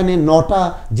 সেখানে 9টা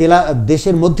জেলা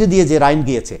দেশের মধ্যে দিয়ে যে রাইন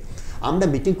গিয়েছে, আমরা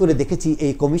মিটিং করে দেখেছি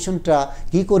এই কমিশনটা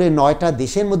কি করে 9টা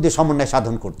দেশের মধ্যে সমন্বয়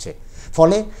সাধন করছে।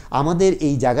 ফলে আমাদের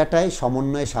এই জায়গাটায়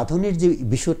সমন্বয় সাধনের যে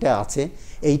বিষয়টা আছে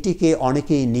এইটিকে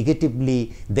অনেকেই নেগেটিভলি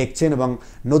দেখছেন এবং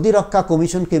নদী রক্ষা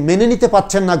কমিশনকে মেনে নিতে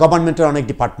পারছেন না গভর্নমেন্টের অনেক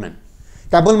ডিপার্টমেন্ট।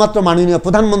 কেবলমাত্র মাননীয়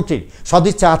প্রধানমন্ত্রীর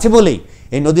সদিচ্ছা আছে বলেই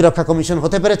এই নদী রক্ষা কমিশন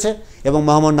হতে পেরেছে এবং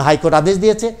মহামান্য হাইকোর্ট আদেশ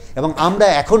দিয়েছে এবং আমরা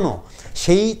এখনও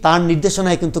সেই তার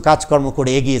নির্দেশনায় কিন্তু কাজকর্ম করে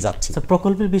এগিয়ে যাচ্ছি।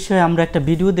 প্রকল্পের বিষয়ে আমরা একটা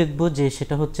ভিডিও দেখব, যে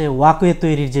সেটা হচ্ছে ওয়াকওয়ে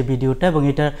তৈরির যে ভিডিওটা এবং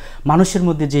এটা মানুষের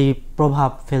মধ্যে যেই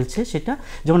প্রভাব ফেলছে সেটা।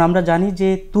 যেমন আমরা জানি যে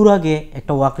তুরাগে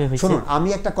একটা ওয়াকওয়ে হয়েছে। শুনুন, আমি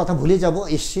একটা কথা ভুলে যাব,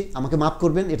 এসছি, আমাকে মাফ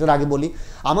করবেন, এটার আগে বলি,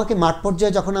 আমাকে মাঠ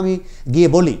পর্যায়ে যখন আমি গিয়ে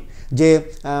বলি যে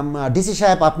ডিসি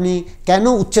সাহেব আপনি কেন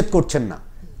উচ্ছেদ করছেন না,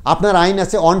 আপনার আইন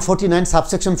আছে 149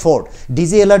 সাবসেকশন 4,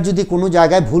 ডিজিএলআর যদি কোনো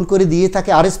জায়গায় ভুল করে দিয়ে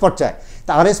থাকে আরএস পর্চায়,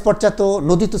 তা আরএস পর্চা তো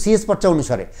নদী তো সিএস পর্চা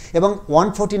অনুসারে, এবং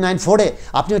 149(4)-এ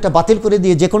আপনি ওটা বাতিল করে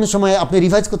দিয়ে যে কোনো সময় আপনি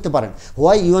রিভাইজ করতে পারেন।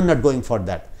 Why you are not going for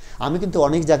that? আমি কিন্তু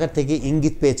অনেক জায়গার থেকে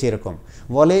ইঙ্গিত পেয়েছি এরকম,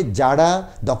 বলে যারা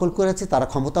দখল করেছে তারা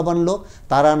ক্ষমতাবান লোক,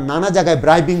 তারা নানা জায়গায়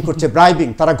ব্রাইবিং করছে,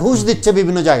 তারা ঘুষ দিচ্ছে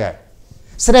বিভিন্ন জায়গায়,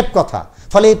 স্রেফ কথা।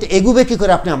 ফলে এটা এগুবে কী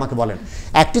করে আপনি আমাকে বলেন?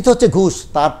 একটি তো হচ্ছে ঘুষ,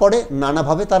 তারপরে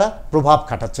নানাভাবে তারা প্রভাব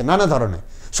খাটাচ্ছে নানা ধরনের,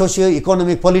 সোশিও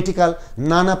ইকোনমিক পলিটিক্যাল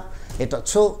নানা,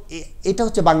 এটা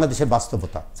হচ্ছে বাংলাদেশের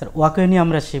বাস্তবতা। স্যার ওয়াকওয়ে নিয়ে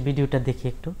আমরা সেই ভিডিওটা দেখি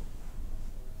একটু।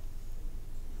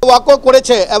 ওয়াকওয়ে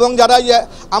করেছে এবং যারা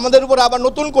আমাদের উপরে আবার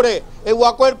নতুন করে এই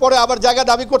ওয়াকওয়ের পরে আবার জায়গা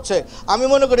দাবি করছে, আমি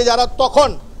মনে করি যারা তখন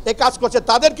এই কাজ করছে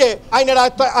তাদেরকে আইনের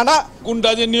আয়ত্তায় আনা। কোনটা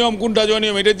যে নিয়ম কোনটা যে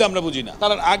নিয়ম এটাই তো আমরা বুঝি না।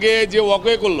 কারণ আগে যে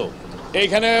ওয়াকওয়ে করলো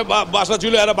এইখানে বাসা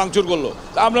ছিল, এরা ভাঙচুর করলো,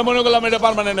 আমরা মনে করলাম এটা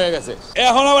পার্মানেন্ট হয়ে গেছে,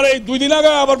 এখন আবার এই 2 দিন আগে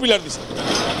আবার পিলার দিছে।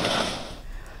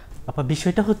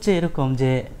 বিষয়টা হচ্ছে এরকম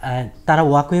যে তারা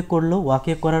ওয়াকওয়ে করলো,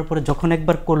 ওয়াকওয়ে করার পরে যখন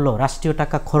একবার করলো রাষ্ট্রীয়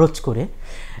টাকা খরচ করে,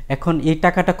 এখন এই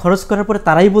টাকাটা খরচ করার পরে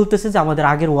তারাই বলতেছে যে আমাদের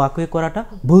আগের ওয়াকওয়ে করাটা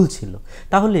ভুল ছিল।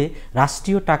 তাহলে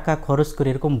রাষ্ট্রীয় টাকা খরচ করে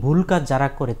এরকম ভুল কাজ যারা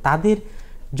করে তাদের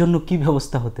জন্য কি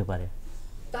ব্যবস্থা হতে পারে?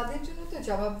 তাদের জন্য তো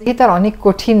জবাবদিহিতার অনেক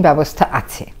কঠিন ব্যবস্থা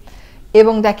আছে।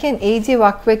 এবং দেখেন এই যে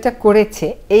ওয়াকওয়েটা করেছে,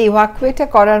 এই ওয়াকওয়েটা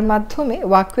করার মাধ্যমে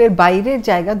ওয়াকওয়ের বাইরের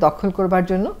জায়গা দখল করবার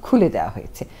জন্য খুলে দেওয়া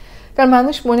হয়েছে। কারণ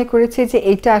মানুষ মনে করেছে যে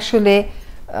এইটা আসলে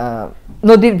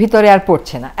নদীর ভিতরে আর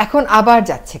পড়ছে না, এখন আবার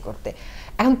যাচ্ছে করতে।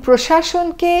 এখন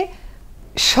প্রশাসনকে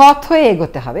সৎ হয়ে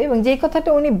এগোতে হবে এবং যে কথাটা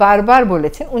উনি বারবার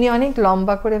বলেছেন, উনি অনেক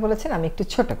লম্বা করে বলেছেন, আমি একটু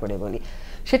ছোট করে বলি।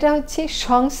 সেটা হচ্ছে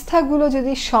সংস্থাগুলো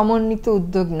যদি সমন্বিত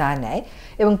উদ্যোগ না নেয়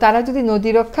এবং তারা যদি নদী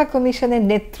রক্ষা কমিশনের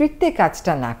নেতৃত্বে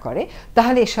কাজটা না করে,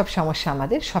 তাহলে এসব সমস্যা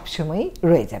আমাদের সবসময়ই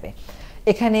রয়ে যাবে।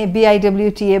 এখানে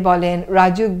BIWTA বলেন,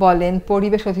 রাজুক বলেন,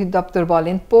 পরিবেশ অধিদপ্তর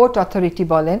বলেন, পোর্ট অথরিটি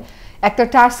বলেন, একটা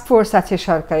টাস্ক ফোর্স আছে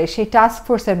সরকারের, সেই টাস্ক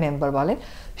ফোর্সের মেম্বার বলেন,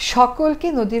 সকলকে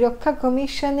নদী রক্ষা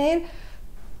কমিশনের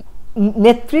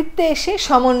নেতৃত্বে এসে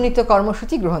সমন্বিত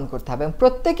কর্মসূচি গ্রহণ করতে হবে।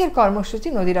 প্রত্যেকের কর্মসূচি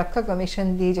নদী রক্ষা কমিশন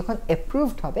দিয়ে যখন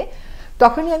অ্যাপ্রুভড হবে,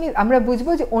 তখনই আমরা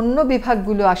বুঝবো যে অন্য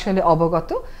বিভাগগুলো আসলে অবগত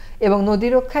এবং নদী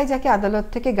রক্ষায় যাকে আদালত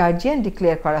থেকে গার্জিয়ান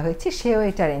ডিক্লেয়ার করা হয়েছে সেও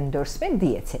এটার এন্ডোর্সমেন্ট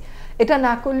দিয়েছে। এটা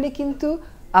না করলে কিন্তু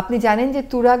আপনি জানেন যে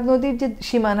তুরাগ নদীর যে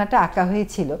সীমানাটা আঁকা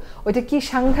হয়েছিল ওইটা কি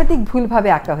সাংঘাতিক ভুলভাবে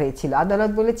আঁকা হয়েছিল।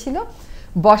 আদালত বলেছিল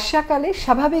বর্ষাকালে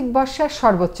স্বাভাবিক বর্ষার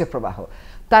সর্বোচ্চ প্রবাহ,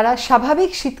 তারা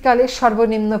স্বাভাবিক শীতকালের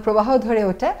সর্বনিম্ন প্রবাহ ধরে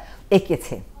ওটা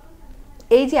এঁকেছে।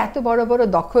 এই যে এত বড় বড়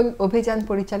দখল অভিযান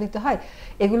পরিচালিত হয়,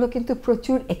 এগুলো কিন্তু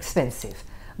প্রচুর এক্সপেন্সিভ।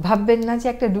 ভাববেন না যে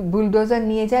একটা বুলডোজার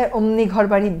নিয়ে যায় অমনি ঘর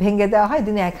বাড়ি ভেঙে দেওয়া হয়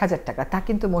দিনে 1000 টাকা, তা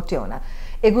কিন্তু মোটেও না।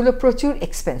 এগুলো প্রচুর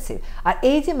এক্সপেন্সিভ। আর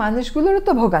এই যে মানুষগুলোরও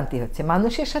তো ভোগান্তি হচ্ছে,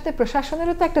 মানুষের সাথে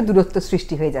প্রশাসনেরও তো একটা দূরত্ব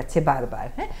সৃষ্টি হয়ে যাচ্ছে বারবার।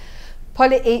 হ্যাঁ,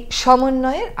 ফলে এই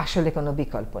সমন্বয়ের আসলে কোনো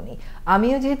বিকল্প নেই।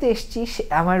 আমিও যেহেতু এসছি,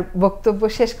 আমার বক্তব্য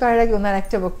শেষ করার আগে ওনার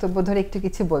একটা বক্তব্য ধরে একটু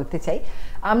কিছু বলতে চাই।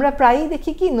 আমরা প্রায়ই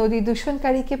দেখি কি নদী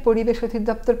দূষণকারীকে পরিবেশ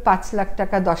অধিদপ্তর 5 লাখ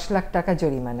টাকা 10 লাখ টাকা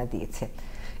জরিমানা দিয়েছে,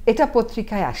 এটা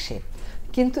পত্রিকায় আসে।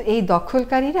 কিন্তু এই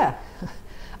দখলকারীরা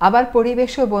আবার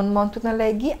পরিবেশ ও বন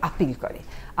মন্ত্রণালয়ে গিয়ে আপিল করে।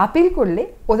 আপিল করলে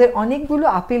ওদের অনেকগুলো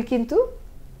আপিল কিন্তু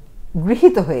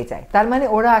গৃহীত হয়ে যায়। তার মানে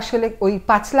ওরা আসলে ওই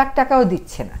 5 লাখ টাকাও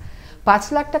দিচ্ছে না। 5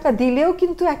 লাখ টাকা দিলেও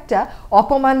কিন্তু একটা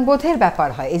অপমানবোধের ব্যাপার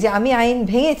হয়। এই যে আমি আইন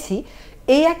ভেঙেছি,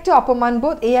 এই একটা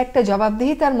অপমানবোধ, এই একটা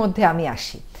জবাবদিহিতার মধ্যে আমি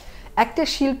আসি। একটা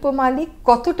শিল্প মালিক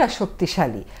কতটা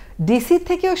শক্তিশালী ডিসি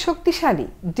থেকেও শক্তিশালী,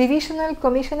 ডিভিশনাল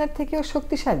কমিশনার থেকেও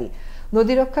শক্তিশালী,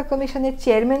 নদী রক্ষা কমিশনের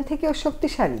চেয়ারম্যান থেকেও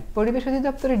শক্তিশালী, পরিবেশ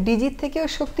অধিদপ্তরের ডিজি থেকেও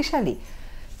শক্তিশালী।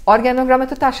 অর্গানোগ্রামে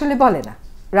তো তা আসলে বলে না।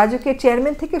 রাজুকের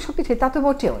চেয়ারম্যান থেকেও শক্তিশালী, তা তো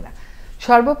মোটেও না।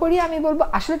 সর্বোপরি আমি বলবো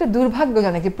আসলে এটা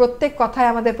দুর্ভাগ্যজনক যে প্রত্যেক কথায়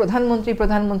আমাদের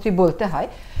প্রধানমন্ত্রী বলতে হয়,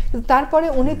 কিন্তু তারপরে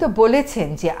উনি তো বলেছেন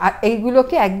যে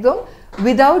এইগুলোকে একদম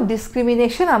উইদাউট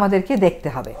ডিসক্রিমিনেশন আমাদেরকে দেখতে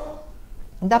হবে।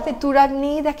 কিন্তু আপনি তুরাগ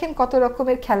নিয়ে দেখেন কত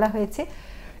রকমের খেলা হয়েছে,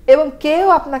 এবং কেউ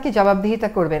আপনাকে জবাবদিহিতা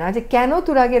করবে না যে কেন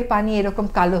তুরাগের পানি এরকম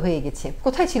কালো হয়ে গেছে।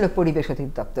 কোথায় ছিল পরিবেশ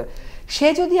অধিদপ্তর? সে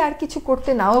যদি আর কিছু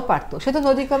করতে নাও পারতো, সে তো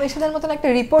নদী কমিশনের মতন একটা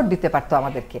রিপোর্ট দিতে পারতো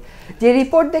আমাদেরকে, যে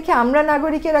রিপোর্ট দেখে আমরা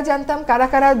নাগরিকেরা জানতাম কারা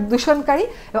কারা দূষণকারী,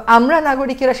 এবং আমরা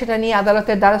নাগরিকেরা সেটা নিয়ে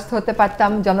আদালতের দ্বারস্থ হতে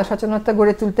পারতাম, জনসচেতনতা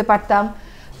গড়ে তুলতে পারতাম,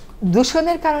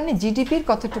 দূষণের কারণে জিডিপির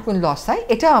কতটুকু লস হয়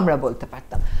এটাও আমরা বলতে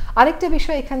পারতাম। আরেকটা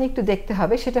বিষয় এখানে একটু দেখতে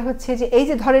হবে, সেটা হচ্ছে যে এই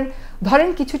যে ধরেন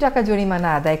কিছু টাকা জরিমানা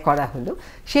আদায় করা হলো,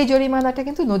 সেই জরিমানাটা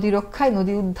কিন্তু নদী রক্ষায়,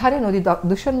 নদী উদ্ধারে, নদী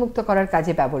দূষণমুক্ত করার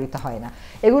কাজে ব্যবহৃত হয় না।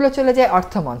 এগুলো চলে যায়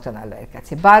অর্থ মন্ত্রণালয়ের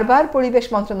কাছে। বারবার পরিবেশ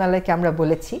মন্ত্রণালয়কে আমরা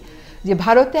বলেছি যে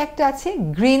ভারতে একটা আছে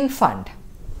গ্রিন ফান্ড,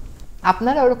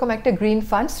 আপনারা ওরকম একটা গ্রিন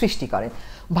ফান্ড সৃষ্টি করেন।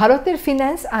 ভারতের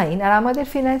ফিন্যান্স আইন আর আমাদের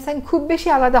ফিন্যান্স আইন খুব বেশি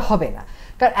আলাদা হবে না,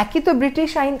 কারণ একই তো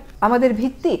ব্রিটিশ আইন আমাদের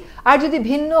ভিত্তি। আর যদি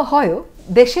ভিন্ন হয়ও,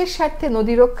 দেশের স্বার্থে,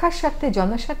 নদী রক্ষার স্বার্থে,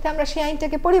 জনস্বার্থে আমরা সেই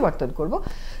আইনটাকে পরিবর্তন করব,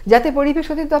 যাতে পরিবেশ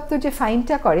অধিদপ্তর যে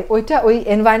ফাইনটা করে ওইটা ওই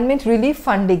এনভায়রনমেন্ট রিলিফ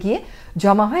ফান্ডে গিয়ে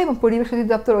জমা হয় এবং পরিবেশ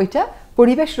অধিদপ্তর ওইটা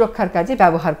পরিবেশ রক্ষার কাজে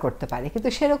ব্যবহার করতে পারে। কিন্তু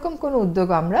সেরকম কোনো উদ্যোগ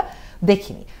আমরা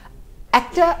দেখিনি।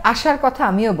 একটা আশার কথা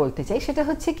আমিও বলতে চাই, সেটা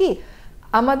হচ্ছে কি,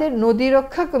 আমাদের নদী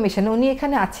রক্ষা কমিশন, উনি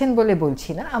এখানে আছেন বলে বলছি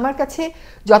না, আমার কাছে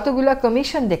যতগুলো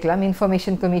কমিশন দেখলাম,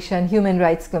 information commission, human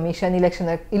rights commission,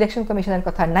 election কমিশনের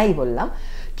কথা নাই বললাম,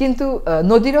 কিন্তু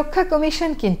নদী রক্ষা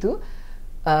কমিশন কিন্তু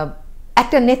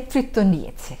একটা নেতৃত্ব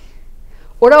নিয়েছে।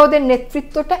 ওরা ওদের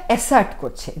নেতৃত্বটা অ্যাসার্ট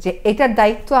করছে যে এটার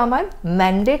দায়িত্ব আমার,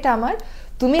 ম্যান্ডেট আমার,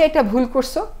 তুমি এটা ভুল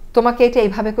করছো, তোমাকে এটা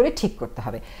এইভাবে করে ঠিক করতে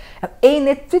হবে। এই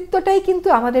নেতৃত্বটাই কিন্তু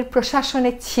আমাদের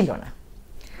প্রশাসনে ছিল না।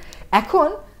 এখন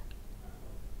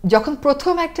যখন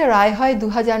প্রথম একটা রায় হয়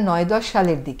 2009-10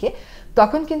 সালের দিকে,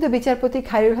 তখন কিন্তু বিচারপতি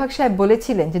খায়রুল হক সাহেব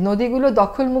বলেছিলেন যে নদীগুলো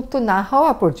দখলমুক্ত না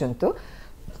হওয়া পর্যন্ত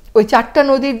ওই 4টা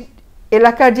নদীর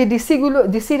এলাকার যে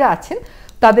ডিসিরা আছেন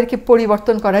তাদেরকে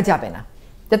পরিবর্তন করা যাবে না,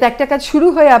 যাতে একটা কাজ শুরু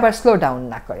হয়ে আবার স্লো ডাউন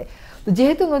না করে। তো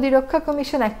যেহেতু নদী রক্ষা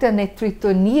কমিশন একটা নেতৃত্ব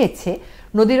নিয়েছে,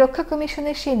 নদী রক্ষা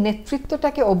কমিশনের সেই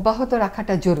নেতৃত্বটাকে অব্যাহত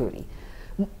রাখাটা জরুরি।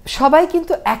 সবাই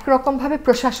কিন্তু একরকমভাবে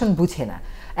প্রশাসন বুঝে না,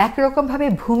 একরকমভাবে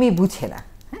ভূমি বুঝে না।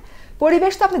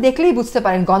 পরিবেশ তো আপনি দেখলেই বুঝতে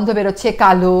পারেন, গন্ধ বেরোচ্ছে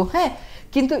কালো, হ্যাঁ,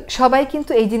 কিন্তু সবাই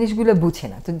কিন্তু এই জিনিসগুলো বুঝে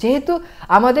না। তো যেহেতু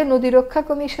আমাদের নদী রক্ষা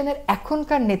কমিশনের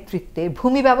এখনকার নেতৃত্বে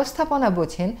ভূমি ব্যবস্থাপনা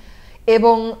বোঝেন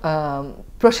এবং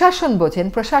প্রশাসন বোঝেন,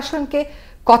 প্রশাসনকে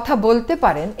কথা বলতে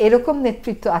পারেন, এরকম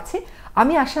নেতৃত্ব আছে,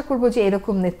 আমি আশা করব যে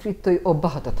এরকম নেতৃত্বই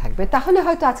অব্যাহত থাকবে। তাহলে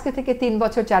হয়তো আজকে থেকে 3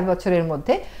 বছর 4 বছরের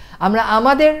মধ্যে আমরা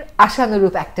আমাদের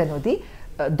আশানুরূপ একটা নদী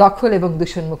দখল এবং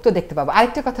দূষণমুক্ত দেখতে পাবো।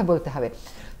 আরেকটা কথা বলতে হবে,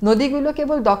 নদীগুলো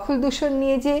কেবল দখল দূষণ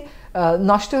নিয়ে যে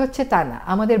নষ্ট হচ্ছে তা না,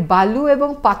 আমাদের বালু এবং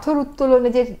পাথর উত্তোলনে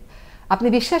যে, আপনি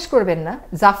বিশ্বাস করবেন না,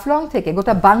 জাফলং থেকে,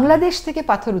 গোটা বাংলাদেশ থেকে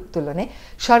পাথর উত্তোলনে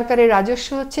সরকারের রাজস্ব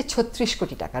হচ্ছে 36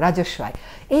 কোটি টাকা রাজস্ব আয়।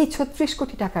 এই 36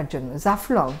 কোটি টাকার জন্য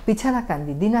জাফলং,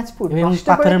 বিছানাকান্দি, দিনাজপুর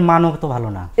পাথরের মানও তো ভালো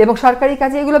না, এবং সরকারি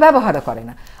কাজে এগুলো ব্যবহারও করে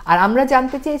না। আর আমরা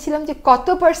জানতে চেয়েছিলাম যে কত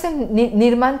পার্সেন্ট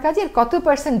নির্মাণ কাজের কত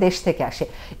পার্সেন্ট দেশ থেকে আসে,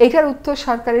 এটার উত্তর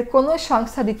সরকারের কোনো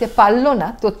সংস্থা দিতে পারলো না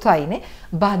তথ্য আইনে,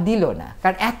 বা দিল না,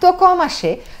 কারণ এত কম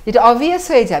আসে যেটা অবভিয়াস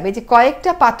হয়ে যাবে যে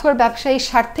কয়েকটা পাথর ব্যবসায়ীর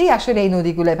স্বার্থেই আসলে এই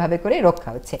নদীগুলো এভাবে করে রক্ষা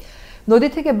হচ্ছে। নদী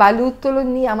থেকে বালু উত্তোলন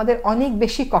নিয়ে আমাদের অনেক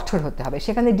বেশি কঠোর হতে হবে।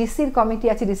 সেখানে ডিসির কমিটি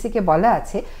আছে, ডিসিকে বলা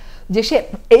আছে যে সে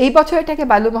এই বছর এটাকে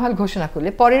বালুমহাল ঘোষণা করলে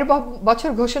পরের বছর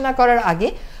ঘোষণা করার আগে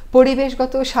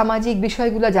পরিবেশগত সামাজিক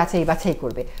বিষয়গুলো যাচাই বাছাই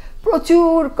করবে।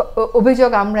 প্রচুর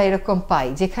অভিযোগ আমরা এরকম পাই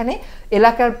যেখানে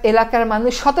এলাকার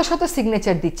মানুষ শত শত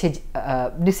সিগনেচার দিচ্ছে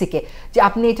ডিসিকে যে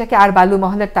আপনি এটাকে আর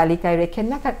বালুমহলের তালিকায় রেখেন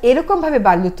না, কারণ এরকমভাবে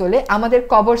বালু তোলে আমাদের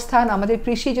কবরস্থান, আমাদের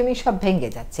কৃষি জমি সব ভেঙে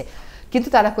যাচ্ছে, কিন্তু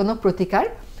তারা কোনো প্রতিকার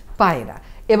পায় না।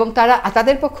 এবং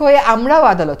তাদের পক্ষ হয়ে আমরাও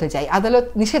আদালতে যাই, আদালত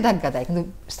নিষেধাজ্ঞা দেয়, কিন্তু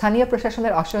স্থানীয়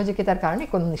প্রশাসনের অসহযোগিতার কারণে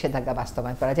কোনো নিষেধাজ্ঞা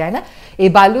বাস্তবায়ন করা যায় না। এই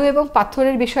বালু এবং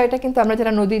পাথরের বিষয়টা কিন্তু আমরা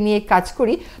যারা নদী নিয়ে কাজ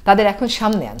করি তাদের এখন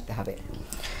সামনে আনতে হবে।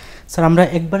 স্যার, আমরা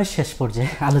একবারে শেষ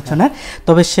পর্যায়ে আলোচনা,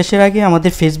 তবে শেষের আগে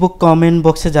আমাদের ফেসবুক কমেন্ট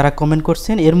বক্সে যারা কমেন্ট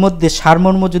করছেন এর মধ্যে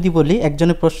সারমর্ম যদি বলি,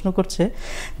 একজনে প্রশ্ন করছে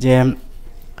যে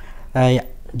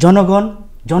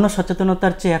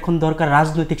জনসচেতনতার চেয়ে এখন দরকার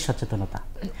রাজনৈতিক সচেতনতা,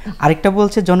 আরেকটা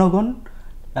বলছে জনগণ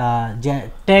যে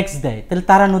ট্যাক্স দেয়, তাহলে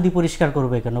তারা নদী পরিষ্কার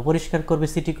করবে কেন? পরিষ্কার করবে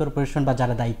সিটি কর্পোরেশন বা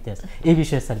যারা দায়িত্বে আছে। এই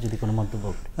বিষয়ে স্যার যদি কোনো মন্তব্য।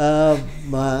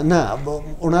 না,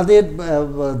 ওনাদের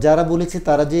যারা বলেছে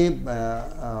তারা যে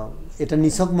এটা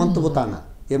নিছক মন্তব্য তা না,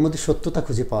 এর মধ্যে সত্যতা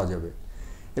খুঁজে পাওয়া যাবে।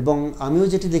 এবং আমিও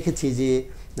যেটি দেখেছি যে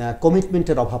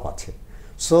কমিটমেন্টের অভাব আছে।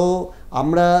 সো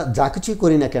আমরা যা কিছুই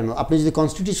করি না কেন, আপনি যদি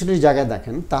কনস্টিটিউশনের জায়গায়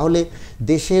দেখেন, তাহলে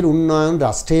দেশের উন্নয়ন,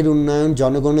 রাষ্ট্রের উন্নয়ন,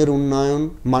 জনগণের উন্নয়ন,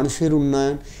 মানুষের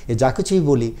উন্নয়ন, এ যা কিছুই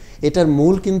বলি, এটার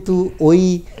মূল কিন্তু ওই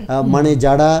মানে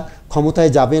যারা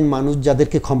ক্ষমতায় যাবেন, মানুষ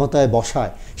যাদেরকে ক্ষমতায়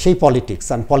বসায়, সেই পলিটিক্স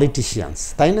অ্যান্ড পলিটিশিয়ানস,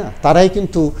 তাই না? তারাই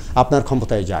কিন্তু আপনার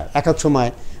ক্ষমতায় যায়। এক এক সময়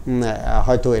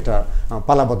হয়তো এটা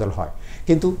পালাবদল হয়,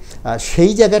 কিন্তু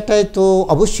সেই জায়গাটায় তো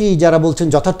অবশ্যই যারা বলছেন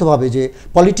যথার্থভাবে যে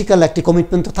পলিটিক্যাল একটি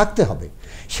কমিটমেন্ট তো থাকতে হবে।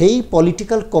 সেই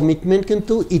পলিটিক্যাল কমিটমেন্ট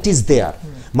কিন্তু ইট ইজ দেয়ার।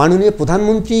 মাননীয়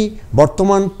প্রধানমন্ত্রী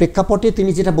বর্তমান প্রেক্ষাপটে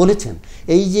তিনি যেটা বলেছেন,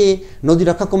 এই যে নদী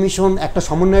রক্ষা কমিশন একটা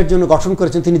সমন্বয়ের জন্য গঠন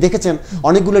করেছেন, তিনি দেখেছেন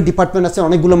অনেকগুলো ডিপার্টমেন্ট আছে,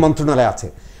 অনেকগুলো মন্ত্রণালয় আছে,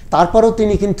 তারপরেও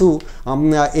তিনি কিন্তু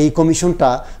এই কমিশনটা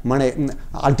মানে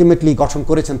আলটিমেটলি গঠন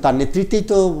করেছেন। তার নেতৃত্বেই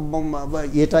তো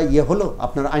এটা হলো,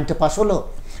 আপনার আইনটা পাস হলো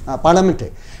পার্লামেন্টে।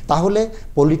 তাহলে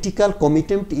political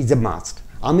commitment is a must.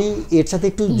 আমি এর সাথে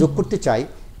একটু যোগ করতে চাই,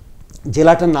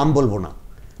 জেলাটার নাম বলবো না,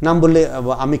 নাম বললে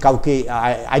আমি কাউকে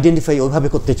আইডেন্টিফাই ওইভাবে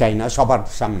করতে চাই না সবার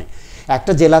সামনে।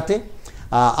 একটা জেলাতে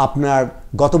আপনার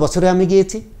গত বছরে আমি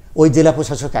গিয়েছি, ওই জেলা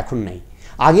প্রশাসক এখন নেই।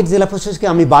 আগের জেলা প্রশাসককে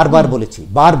আমি বারবার বলেছি,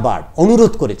 বারবার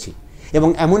অনুরোধ করেছি, এবং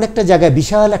এমন একটা জায়গায়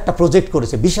বিশাল একটা প্রজেক্ট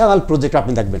করেছে, বিশাল প্রজেক্ট।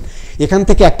 আপনি দেখবেন এখান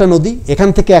থেকে একটা নদী, এখান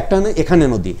থেকে একটা, এখানে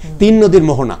নদী, 3 নদীর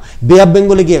মোহনা, বে অফ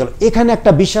বেঙ্গলে গিয়ে গেল, এখানে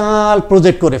একটা বিশাল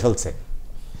প্রজেক্ট করে ফেলছে।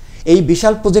 এই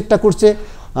বিশাল প্রজেক্টটা করছে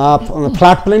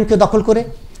ফ্ল্যাট প্লেনকে দখল করে,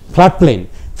 ফ্ল্যাট প্লেন,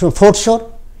 ফোর্টশোর,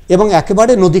 এবং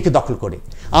একেবারে নদীকে দখল করে।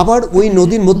 আবার ওই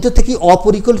নদীর মধ্যে থেকে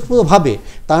অপরিকল্পিতভাবে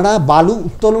তারা বালু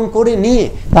উত্তোলন করে নিয়ে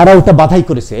তারা ওটা বাধাই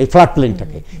করেছে এই ফ্ল্যাট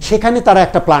প্লেনটাকে, সেখানে তারা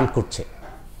একটা প্ল্যান্ট করছে।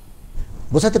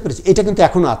 বোঝাতে পেরেছি? এটা কিন্তু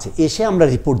এখনও আছে। এসে আমরা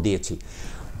রিপোর্ট দিয়েছি।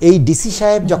 এই ডিসি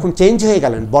সাহেব যখন চেঞ্জ হয়ে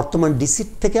গেলেন, বর্তমান ডিসির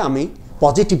থেকে আমি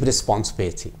পজিটিভ রেসপন্স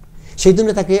পেয়েছি। সেই জন্য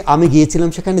তাকে আমি গিয়েছিলাম,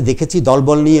 সেখানে দেখেছি,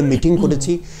 দলবল নিয়ে মিটিং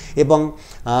করেছি, এবং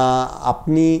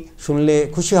আপনি শুনলে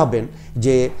খুশি হবেন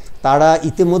যে তারা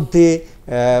ইতিমধ্যে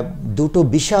 2টো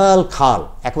বিশাল খাল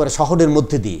একেবারে শহরের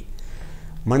মধ্যে দিয়ে,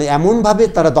 মানে এমনভাবে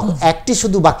তারা একটি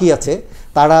শুধু বাকি আছে,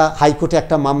 তারা হাইকোর্টে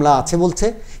একটা মামলা আছে বলছে,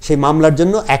 সেই মামলার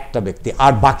জন্য একটা ব্যক্তি,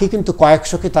 আর বাকি কিন্তু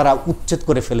কয়েকশোকে তারা উচ্ছেদ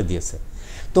করে ফেলে দিয়েছে।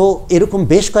 তো এরকম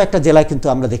বেশ কয়েকটা জেলায় কিন্তু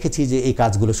আমরা দেখেছি যে এই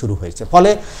কাজগুলো শুরু হয়েছে। ফলে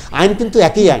আইন কিন্তু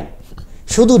একই আইন,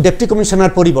 শুধু ডেপুটি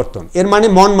কমিশনার পরিবর্তন। এর মানে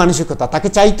মন মানসিকতা, তাকে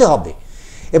চাইতে হবে,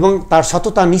 এবং তার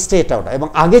সততা নিশ্চয় এটা ওটা। এবং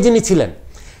আগে যিনি ছিলেন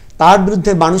তার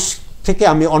বিরুদ্ধে মানুষ থেকে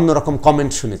আমি অন্যরকম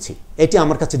কমেন্ট শুনেছি, এটি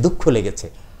আমার কাছে দুঃখ লেগেছে,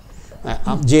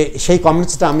 যে সেই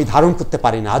কমেন্টসটা আমি ধারণ করতে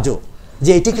পারি না আজও,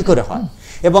 যে এটি কী করে হয়।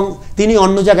 এবং তিনি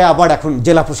অন্য জায়গায় আবার এখন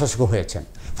জেলা প্রশাসক হয়েছেন।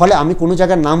 ফলে আমি কোনো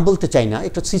জায়গার নাম বলতে চাই না,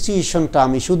 একটা সিচুয়েশনটা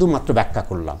আমি শুধুমাত্র ব্যাখ্যা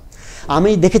করলাম। আমি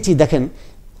দেখেছি, দেখেন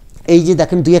এই যে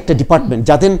দেখেন 2-1টা ডিপার্টমেন্ট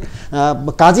যাদের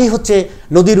কাজই হচ্ছে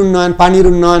নদীর উন্নয়ন, পানির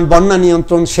উন্নয়ন, বন্যা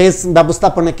নিয়ন্ত্রণ, সেচ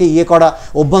ব্যবস্থাপনাকে করা,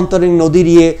 অভ্যন্তরীণ নদীর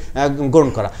গ্রহণ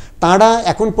করা, তারা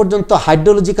এখন পর্যন্ত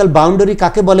হাইড্রোলজিক্যাল বাউন্ডারি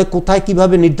কাকে বলে, কোথায়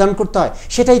কিভাবে নির্ধারণ করতে হয়,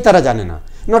 সেটাই তারা জানে না,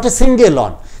 নট এ সিঙ্গেল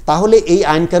অন। তাহলে এই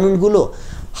আইন কানুনগুলো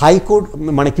হাইকোর্ট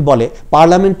মানে কি বলে,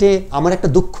 পার্লামেন্টে, আমার একটা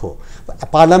দুঃখ,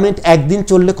 পার্লামেন্ট একদিন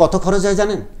চললে কত খরচ হয়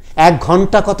জানেন? 1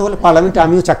 ঘন্টা কত হলে, পার্লামেন্টে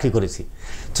আমিও চাকরি করেছি।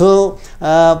 তো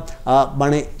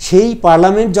মানে সেই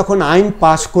পার্লামেন্ট যখন আইন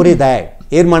পাশ করে দেয়,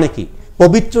 এর মানে কি,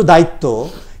 পবিত্র দায়িত্ব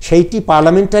সেইটি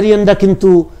পার্লামেন্টারিয়ানরা কিন্তু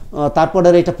তারপর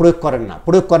আর এটা প্রয়োগ করেন না,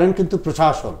 প্রয়োগ করেন কিন্তু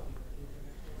প্রশাসন,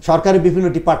 সরকারের বিভিন্ন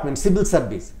ডিপার্টমেন্ট, সিভিল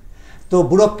সার্ভিস, তো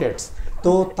ব্যুরোক্রেটস।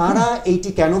 তো তারা এইটি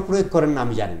কেন প্রয়োগ করেন না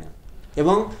আমি জানি না।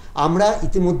 এবং আমরা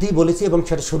ইতিমধ্যেই বলেছি, এবং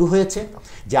সেটা শুরু হয়েছে,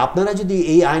 যে আপনারা যদি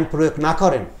এই আইন প্রয়োগ না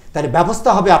করেন তাহলে ব্যবস্থা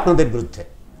হবে আপনাদের বিরুদ্ধে।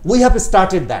 We have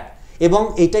started that. এবং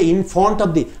এটা ইন ফ্রন্ট অফ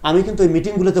দি, আমি কিন্তু ওই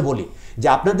মিটিংগুলোতে বলি যে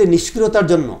আপনাদের নিষ্ক্রিয়তার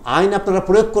জন্য আইন আপনারা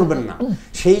প্রয়োগ করবেন না,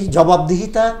 সেই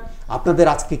জবাবদিহিতা আপনাদের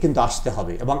আজকে কিন্তু আসতে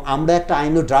হবে। এবং আমরা একটা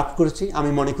আইনও ড্রাফট করেছি।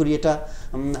 আমি মনে করি এটা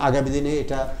আগামী দিনে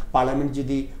এটা পার্লামেন্ট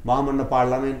যদি, মহামান্য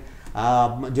পার্লামেন্ট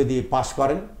যদি পাশ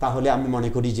করেন, তাহলে আমি মনে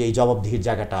করি যে এই জবাবদিহির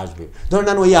জায়গাটা আসবে। ধরে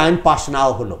নেন ওই আইন পাশ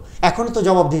নাও হলো, এখনও তো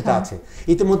জবাবদিহিতা আছে।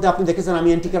 ইতিমধ্যে আপনি দেখেছেন, আমি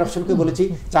অ্যান্টি কারাপশনকে বলেছি,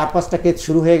 4-5টা কেস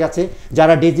শুরু হয়ে গেছে,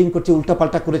 যারা ডেজিং করছে,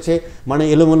 উল্টাপাল্টা করেছে, মানে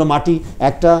এলোমেলো মাটি,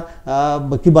 একটা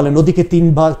কি বলে নদীকে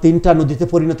 3টা নদীতে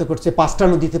পরিণত করছে, 5টা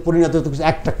নদীতে পরিণত করছে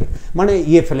একটাকে, মানে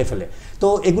ফেলে ফেলে। তো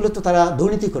এগুলো তো তারা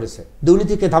দুর্নীতি করেছে,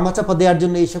 দুর্নীতিকে ধামাচাপা দেওয়ার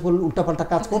জন্য এই সকল উল্টাপাল্টা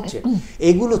কাজ করছে,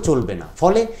 এগুলো চলবে না।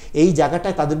 ফলে এই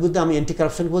জায়গাটায় তাদের বিরুদ্ধে আমি অ্যান্টি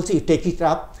কারাপশন বলছি, টেক ইট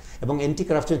আপ, এবং অ্যান্টি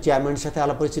কারাপশন চেয়ারম্যানের সাথে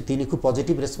আলাপ হয়েছে, তিনি খুব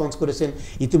পজিটিভ রেসপন্স করেছেন।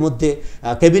 ইতিমধ্যে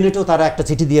ক্যাবিনেটেও তারা একটা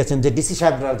চিঠি দিয়েছেন যে ডিসি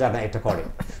সাহেবরা জানা এটা করে।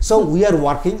 So we are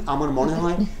working. আমার মনে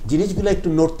হয় জিনিসগুলো একটু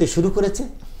নড়তে শুরু করেছে,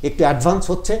 একটু অ্যাডভান্স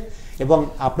হচ্ছে, এবং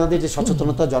আপনাদের যে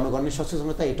সচেতনতা, জনগণের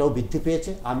সচেতনতা, এটাও বৃদ্ধি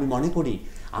পেয়েছে। আমি মনে করি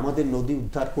আমাদের নদী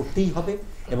উদ্ধার করতেই হবে,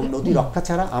 এবং নদী রক্ষা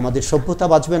ছাড়া আমাদের সভ্যতা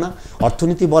বাঁচবে না।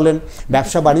 অর্থনীতি বলেন,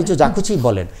 ব্যবসা বাণিজ্য, যা কিছুই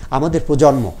বলেন, আমাদের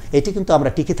প্রজন্ম, এটি কিন্তু আমরা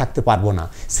টিকে থাকতে পারবো না।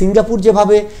 সিঙ্গাপুর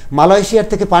যেভাবে মালয়েশিয়ার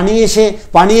থেকে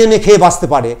পানি এনে খেয়ে বাঁচতে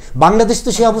পারে, বাংলাদেশ তো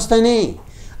সে অবস্থায় নেই।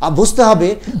 বুঝতে হবে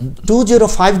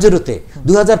 2050-তে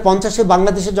 2050-এ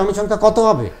বাংলাদেশের জনসংখ্যা কত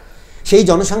হবে, সেই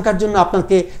জনসংখ্যার জন্য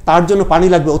আপনাকে তার জন্য পানি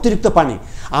লাগবে, অতিরিক্ত পানি।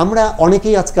 আমরা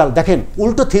অনেকেই আজকাল দেখেন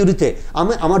উল্টো থিওরিতে,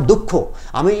 আমার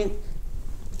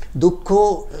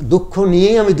দুঃখ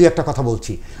নিয়েই আমি দুই একটা কথা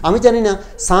বলছি। আমি জানি না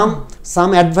সাম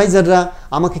অ্যাডভাইজাররা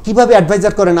আমাকে কিভাবে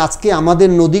অ্যাডভাইজার করেন, আজকে আমাদের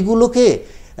নদীগুলোকে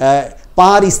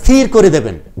পার স্থির করে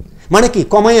দেবেন, মানে কি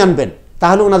কমাই আনবেন,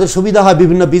 তাহলে ওনাদের সুবিধা হয়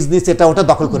বিভিন্ন বিজনেস এটা ওটা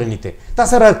দখল করে নিতে।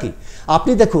 তাছাড়া আর কি,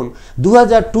 আপনি দেখুন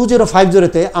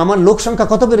 2050-তে আমার লোক সংখ্যা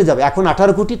কত বেড়ে যাবে, এখন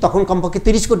 18 কোটি, তখন কমপক্ষে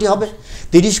 30 কোটি হবে।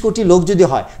 30 কোটি লোক যদি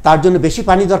হয়, তার জন্য বেশি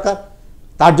পানি দরকার,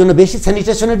 তার জন্য বেশি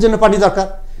স্যানিটেশনের জন্য পানি দরকার।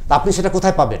 তা আপনি সেটা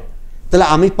কোথায় পাবেন? তাহলে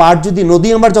আমি যদি নদী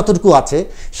আমার যতটুকু আছে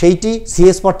সেইটি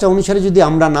সিএস পর্চা অনুসারে যদি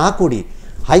আমরা না করি,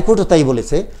 হাইকোর্টও তাই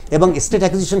বলেছে, এবং স্টেট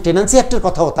অ্যাকুইজিশন টেন্যান্সি অ্যাক্টের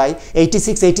কথাও তাই,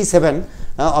 86-87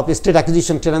 of state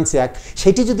acquisition tenancy act,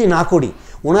 সেটি যদি না করি,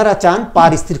 ওনারা চান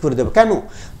পার স্থির করে দেবে। কেন?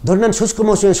 ধরে নেন শুষ্ক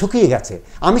মৌসুমে শুকিয়ে গেছে,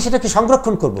 আমি সেটাকে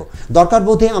সংরক্ষণ করব, দরকার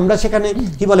বোধে আমরা সেখানে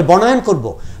কি বলে বনায়ন করব,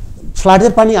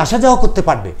 ফ্লাডের পানি আসা যাওয়া করতে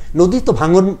পারবে, নদী তো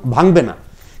ভাঙবে না।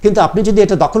 কিন্তু আপনি যদি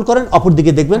এটা দখল করেন,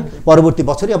 অপরদিকে দেখবেন পরবর্তী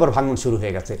বছরই আবার ভাঙন শুরু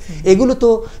হয়ে গেছে। এগুলো তো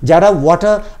যারা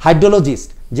ওয়াটার হাইড্রোলজিস্ট,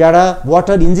 যারা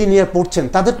ওয়াটার ইঞ্জিনিয়ার পড়ছেন,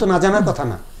 তাদের তো না জানার কথা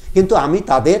না, কিন্তু আমি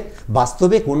তাদের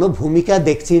বাস্তবে কোনো ভূমিকা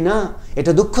দেখছি না,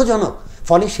 এটা দুঃখজনক।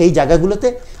 ফলে সেই জায়গাগুলোতে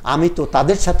আমি তো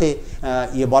তাদের সাথে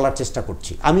বলার চেষ্টা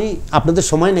করছি। আমি আপনাদের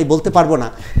সময় নেই, বলতে পারবো না,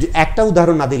 যে একটা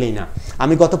উদাহরণ না দিলেই না।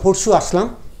 আমি গত পরশু আসলাম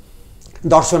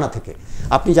দর্শনা থেকে।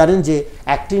 আপনি জানেন যে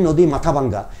একটি নদী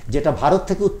মাথাভাঙ্গা, যেটা ভারত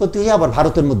থেকে উৎপত্তি হয়ে আবার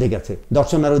ভারতের মধ্যে গেছে,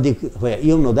 দর্শনা নদী হয়ে,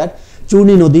 ইউ নো দ্যাট,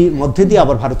 চূর্ণী নদীর মধ্যে দিয়ে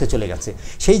আবার ভারতে চলে গেছে।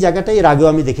 সেই জায়গাটাই এর আগেও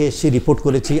আমি দেখে এসেছি, রিপোর্ট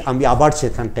করেছি। আমি আবার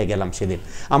সেখানটায় গেলাম সেদিন,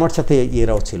 আমার সাথে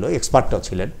ইয়েরাও ছিল, এক্সপার্টরাও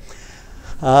ছিলেন।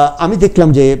 আমি দেখলাম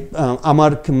যে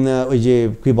আমার ওই যে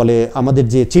কী বলে, আমাদের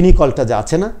যে চিনি কলটা যা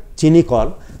আছে না,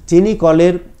 চিনি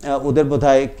কলের ওদের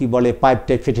বোধহয় কী বলে পাইপ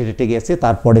টাইপ ফেটে গেছে।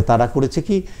 তারপরে তারা করেছে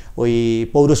কি, ওই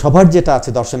পৌরসভার যেটা আছে,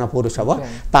 দর্শনা পৌরসভা,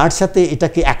 তার সাথে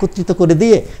এটাকে একত্রিত করে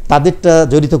দিয়ে, তাদেরটা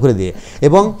জড়িত করে দিয়ে,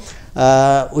 এবং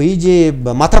ওই যে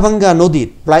মাথাভাঙ্গা নদীর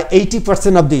প্রায়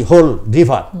 80% অফ দি হোল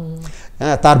রিভার,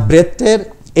 তার ব্রেথের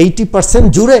 80%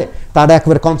 জুড়ে তারা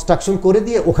একবারে কনস্ট্রাকশন করে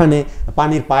দিয়ে ওখানে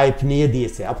পানির পাইপ নিয়ে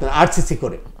দিয়েছে আপনার আরসিসি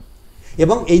করে,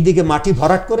 এবং এই দিকে মাটি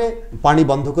ভরাট করে পানি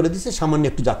বন্ধ করে দিয়েছে, সামান্য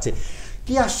একটু যাচ্ছে।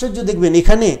 কি আশ্চর্য দেখবেন,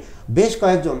 এখানে বেশ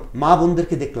কয়েকজন মা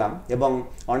বোনদেরকে দেখলাম এবং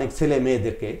অনেক ছেলে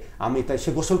মেয়েদেরকে। আমি তাই,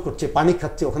 সে গোসল করছে, পানি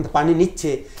খাচ্ছে, ওখান থেকে পানি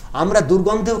নিচ্ছে, আমরা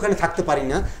দুর্গন্ধে ওখানে থাকতে পারি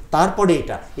না। তারপরে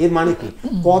এটা, এর মানে কি,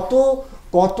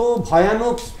 কত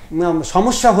ভয়ানক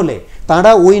সমস্যা হলে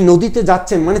তারা ওই নদীতে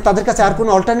যাচ্ছেন, মানে তাদের কাছে আর কোনো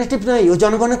অল্টারনেটিভ নেই ওই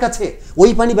জনগণের কাছে, ওই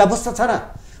পানি ব্যবস্থা ছাড়া।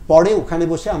 পরে ওখানে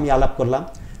বসে আমি আলাপ করলাম,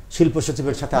 শিল্প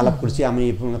সচিবের সাথে আলাপ করেছি, আমি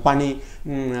পানি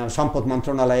সম্পদ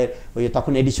মন্ত্রণালয়ের ওই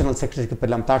তখন এডিশনাল সেক্রেটারিকে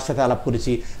পেলাম, তার সাথে আলাপ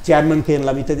করেছি, চেয়ারম্যানকে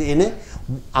এনলাম, ইত্যাদি এনে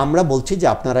আমরা বলছি যে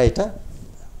আপনারা এটা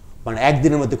মানে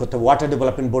একদিনের মধ্যে করতে হবে। ওয়াটার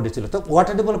ডেভেলপমেন্ট বোর্ডে ছিল, তো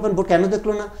ওয়াটার ডেভেলপমেন্ট বোর্ড কেন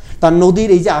দেখলো না? তার নদীর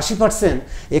এই যে 80%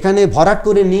 এখানে ভরাট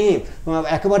করে নিয়ে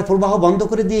একেবারে প্রবাহ বন্ধ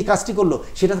করে দিয়ে কাজটি করলো,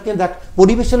 সেটাকে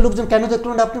পরিবেশের লোকজন কেন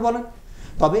দেখলো না আপনি বলেন?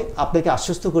 তবে আপনাকে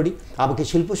আশ্বস্ত করি, আমাকে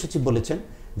শিল্প সচিব বলেছেন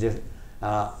যে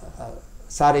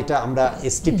স্যার, এটা আমরা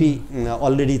এসটিপি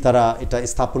অলরেডি তারা এটা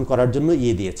স্থাপন করার জন্য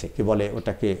দিয়েছে, কি বলে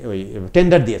ওটাকে, ওই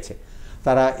টেন্ডার দিয়েছে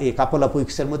তারা, এই কাপল অফ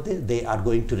উইকসের মধ্যে দে আর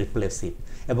গোয়িং টু রিপ্লেস ইট।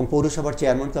 এবং পৌরসভার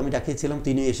চেয়ারম্যানকে আমি ডাকিয়েছিলাম,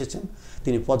 তিনি এসেছেন,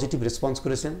 তিনি পজিটিভ রেসপন্স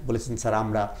করেছেন, বলেছেন স্যার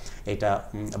আমরা এটা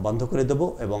বন্ধ করে দেবো,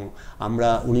 এবং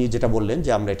উনি যেটা বললেন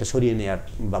যে আমরা এটা সরিয়ে নেওয়ার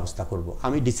ব্যবস্থা করব।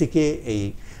 আমি ডিসিকে এই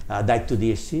দায়িত্ব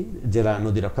দিয়ে এসেছি, জেলা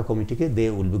নদী রক্ষা কমিটিকে, they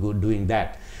will be doing that.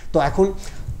 তো এখন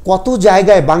কত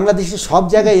জায়গায়, বাংলাদেশের সব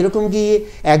জায়গায় এরকম গিয়ে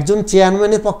একজন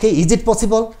চেয়ারম্যানের পক্ষে ইজ ইট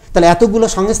পসিবল? তাহলে এতগুলো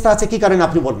সংস্থা আছে কি কারণে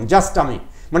আপনি বলেন? জাস্ট আমি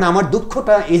মানে আমার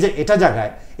দুঃখটা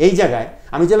এই জায়গায়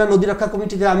আমি জেলা নদী রক্ষা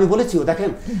কমিটিতে আমি বলেছিও,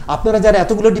 দেখেন আপনারা যারা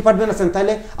এতগুলো ডিপার্টমেন্ট আছেন,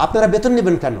 তাহলে আপনারা বেতন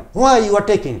নেবেন কেন? Why you are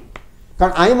taking?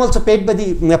 কারণ I am also paid by the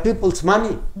people's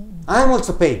money, I am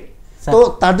also paid. তো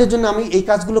তাদের জন্য আমি এই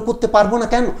কাজগুলো করতে পারবো না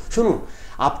কেন? শুনুন,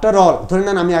 আফটার অল ধরে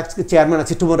নেন আমি আজকে চেয়ারম্যান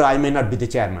আছি, tomorrow I may not be the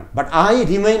chairman, but I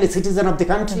remain a citizen of the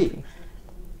country,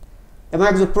 এবং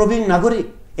একজন প্রবীণ নাগরিক।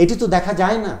 এটি তো দেখা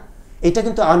যায় না, এটা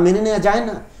কিন্তু আর মেনে নেওয়া যায়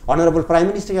না। অনারেবল প্রাইম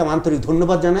মিনিস্টারকে আমি আন্তরিক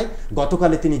ধন্যবাদ জানাই।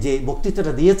 গতকালে তিনি যে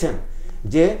বক্তৃতাটা দিয়েছেন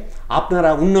যে আপনারা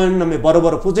উন্নয়ন নামে বড়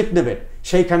বড় প্রজেক্ট নেবেন,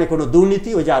 সেইখানে কোনো দুর্নীতি,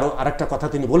 ওই যে আরেকটা কথা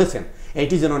তিনি বলেছেন,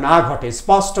 এটি যেন না ঘটে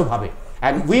স্পষ্টভাবে।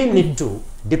 And we need to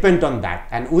depend on that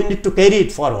and we need to carry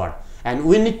it forward and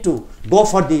we need to go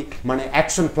for the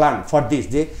action plan for this,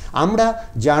 যে আমরা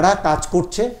যারা কাজ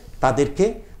করছে তাদেরকে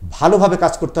ভালোভাবে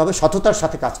কাজ করতে হবে, সততার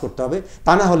সাথে কাজ করতে হবে,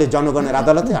 তা না হলে জনগণের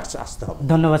আদালতে আসতে হবে।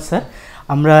 ধন্যবাদ স্যার।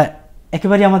 আমরা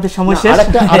একেবারে আমাদের সময় শেষ।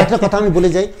 আরেকটা কথা আমি বলে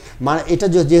যাই, মানে এটা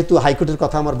যেহেতু হাইকোর্টের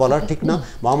কথা আমার বলার ঠিক না,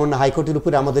 মহামান্য হাইকোর্টের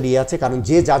উপরে আমাদের আছে, কারণ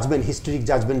যে জাজমেন্ট, হিস্টোরিক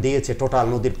জাজমেন্ট দিয়েছে টোটাল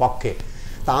নদীর পক্ষে,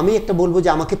 তা আমি একটা বলবো যে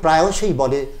আমাকে প্রায়শই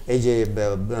বলে, এই যে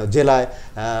জেলায়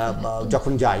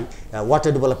যখন যাই,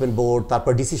 ওয়াটার ডেভেলপমেন্ট বোর্ড,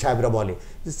 তারপর ডিসি সাহেবরা বলে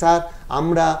স্যার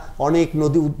আমরা অনেক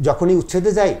নদী যখনই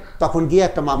উচ্ছেদে যাই তখন গিয়ে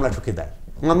একটা মামলা ঠুকে দেয়,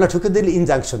 মামলা ঠুকে দিলে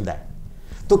ইনজাংশন দেয়।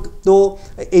 তো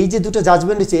এই যে দুটো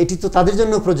জাজমেন্ট হচ্ছে, এটি তো তাদের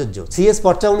জন্য প্রযোজ্য, সিএস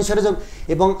পর্চা অনুসারে।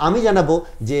 এবং আমি জানাবো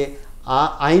যে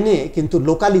আইনে কিন্তু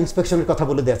লোকাল ইন্সপেকশনের কথা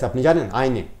বলে দিয়েছে, আপনি জানেন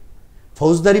আইনে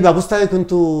ফৌজদারি ব্যবস্থায়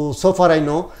কিন্তু সোফার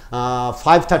আইনো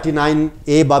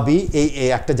 539A বা B এই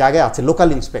একটা জায়গায় আছে লোকাল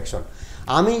ইন্সপেকশন।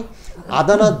 আমি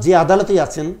যে আদালতেই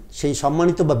আছেন সেই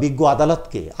সম্মানিত বা বিজ্ঞ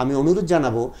আদালতকে আমি অনুরোধ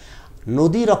জানাবো,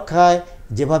 নদী রক্ষায়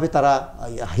যেভাবে তারা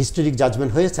হিস্টোরিক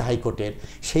জাজমেন্ট হয়েছে হাইকোর্টের,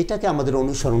 সেইটাকে আমাদের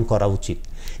অনুসরণ করা উচিত।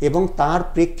 এবং তার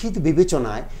প্রেক্ষিত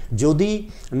বিবেচনায় যদি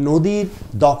নদীর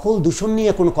দখল দূষণ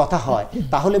নিয়ে কোনো কথা হয়,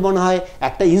 তাহলে মনে হয়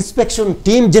একটা ইন্সপেকশন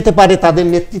টিম যেতে পারে, তাদের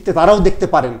নেতৃত্বে তারাও দেখতে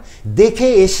পারেন, দেখে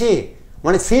এসে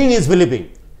মানে seeing is believing,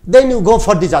 then you go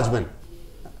for the judgement,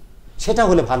 সেটা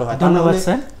হলে ভালো হয়। ধন্যবাদ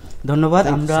স্যার, ধন্যবাদ।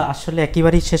 আমরা আসলে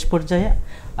একেবারেই শেষ পর্যায়ে।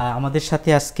 আমাদের সাথে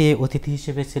আজকে অতিথি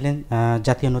হিসেবে ছিলেন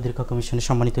জাতীয় নদী রক্ষা কমিশনের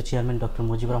সম্মানিত চেয়ারম্যান ডক্টর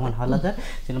মুজিবুর রহমান হাওলাদার,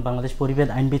 ছিলেন বাংলাদেশ পরিবেশ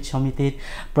আইনবিদ সমিতির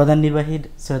প্রধান নির্বাহী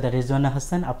সৈয়দা রেজওয়ানা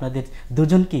হাসান। আপনাদের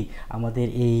দুজনকেই আমাদের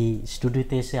এই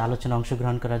স্টুডিওতে এসে আলোচনা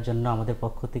অংশগ্রহণ করার জন্য আমাদের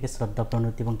পক্ষ থেকে শ্রদ্ধা,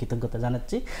 প্রণতি এবং কৃতজ্ঞতা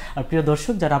জানাচ্ছি। আর প্রিয়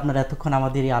দর্শক, যারা আপনারা এতক্ষণ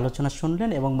আমাদের এই আলোচনা শুনলেন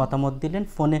এবং মতামত দিলেন,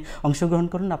 ফোনে অংশগ্রহণ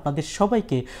করলেন, আপনাদের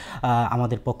সবাইকে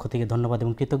আমাদের পক্ষ থেকে ধন্যবাদ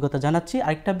এবং কৃতজ্ঞতা জানাচ্ছি।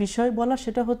 আরেকটা বিষয় বলা,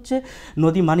 সেটা হচ্ছে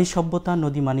নদী মানি সভ্যতা,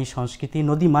 নদী মানি সংস্কৃতি,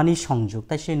 নদী মানি সংযোগ।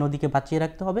 তাই সেই নদীকে বাঁচিয়ে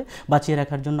রাখতে হবে। বাঁচিয়ে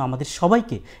রাখার জন্য আমাদের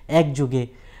সবাইকে একযোগে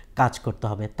কাজ করতে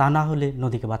হবে, তা না হলে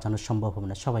নদীকে বাঁচানো সম্ভব হবে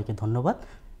না। সবাইকে ধন্যবাদ,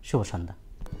 শুভ সন্ধ্যা।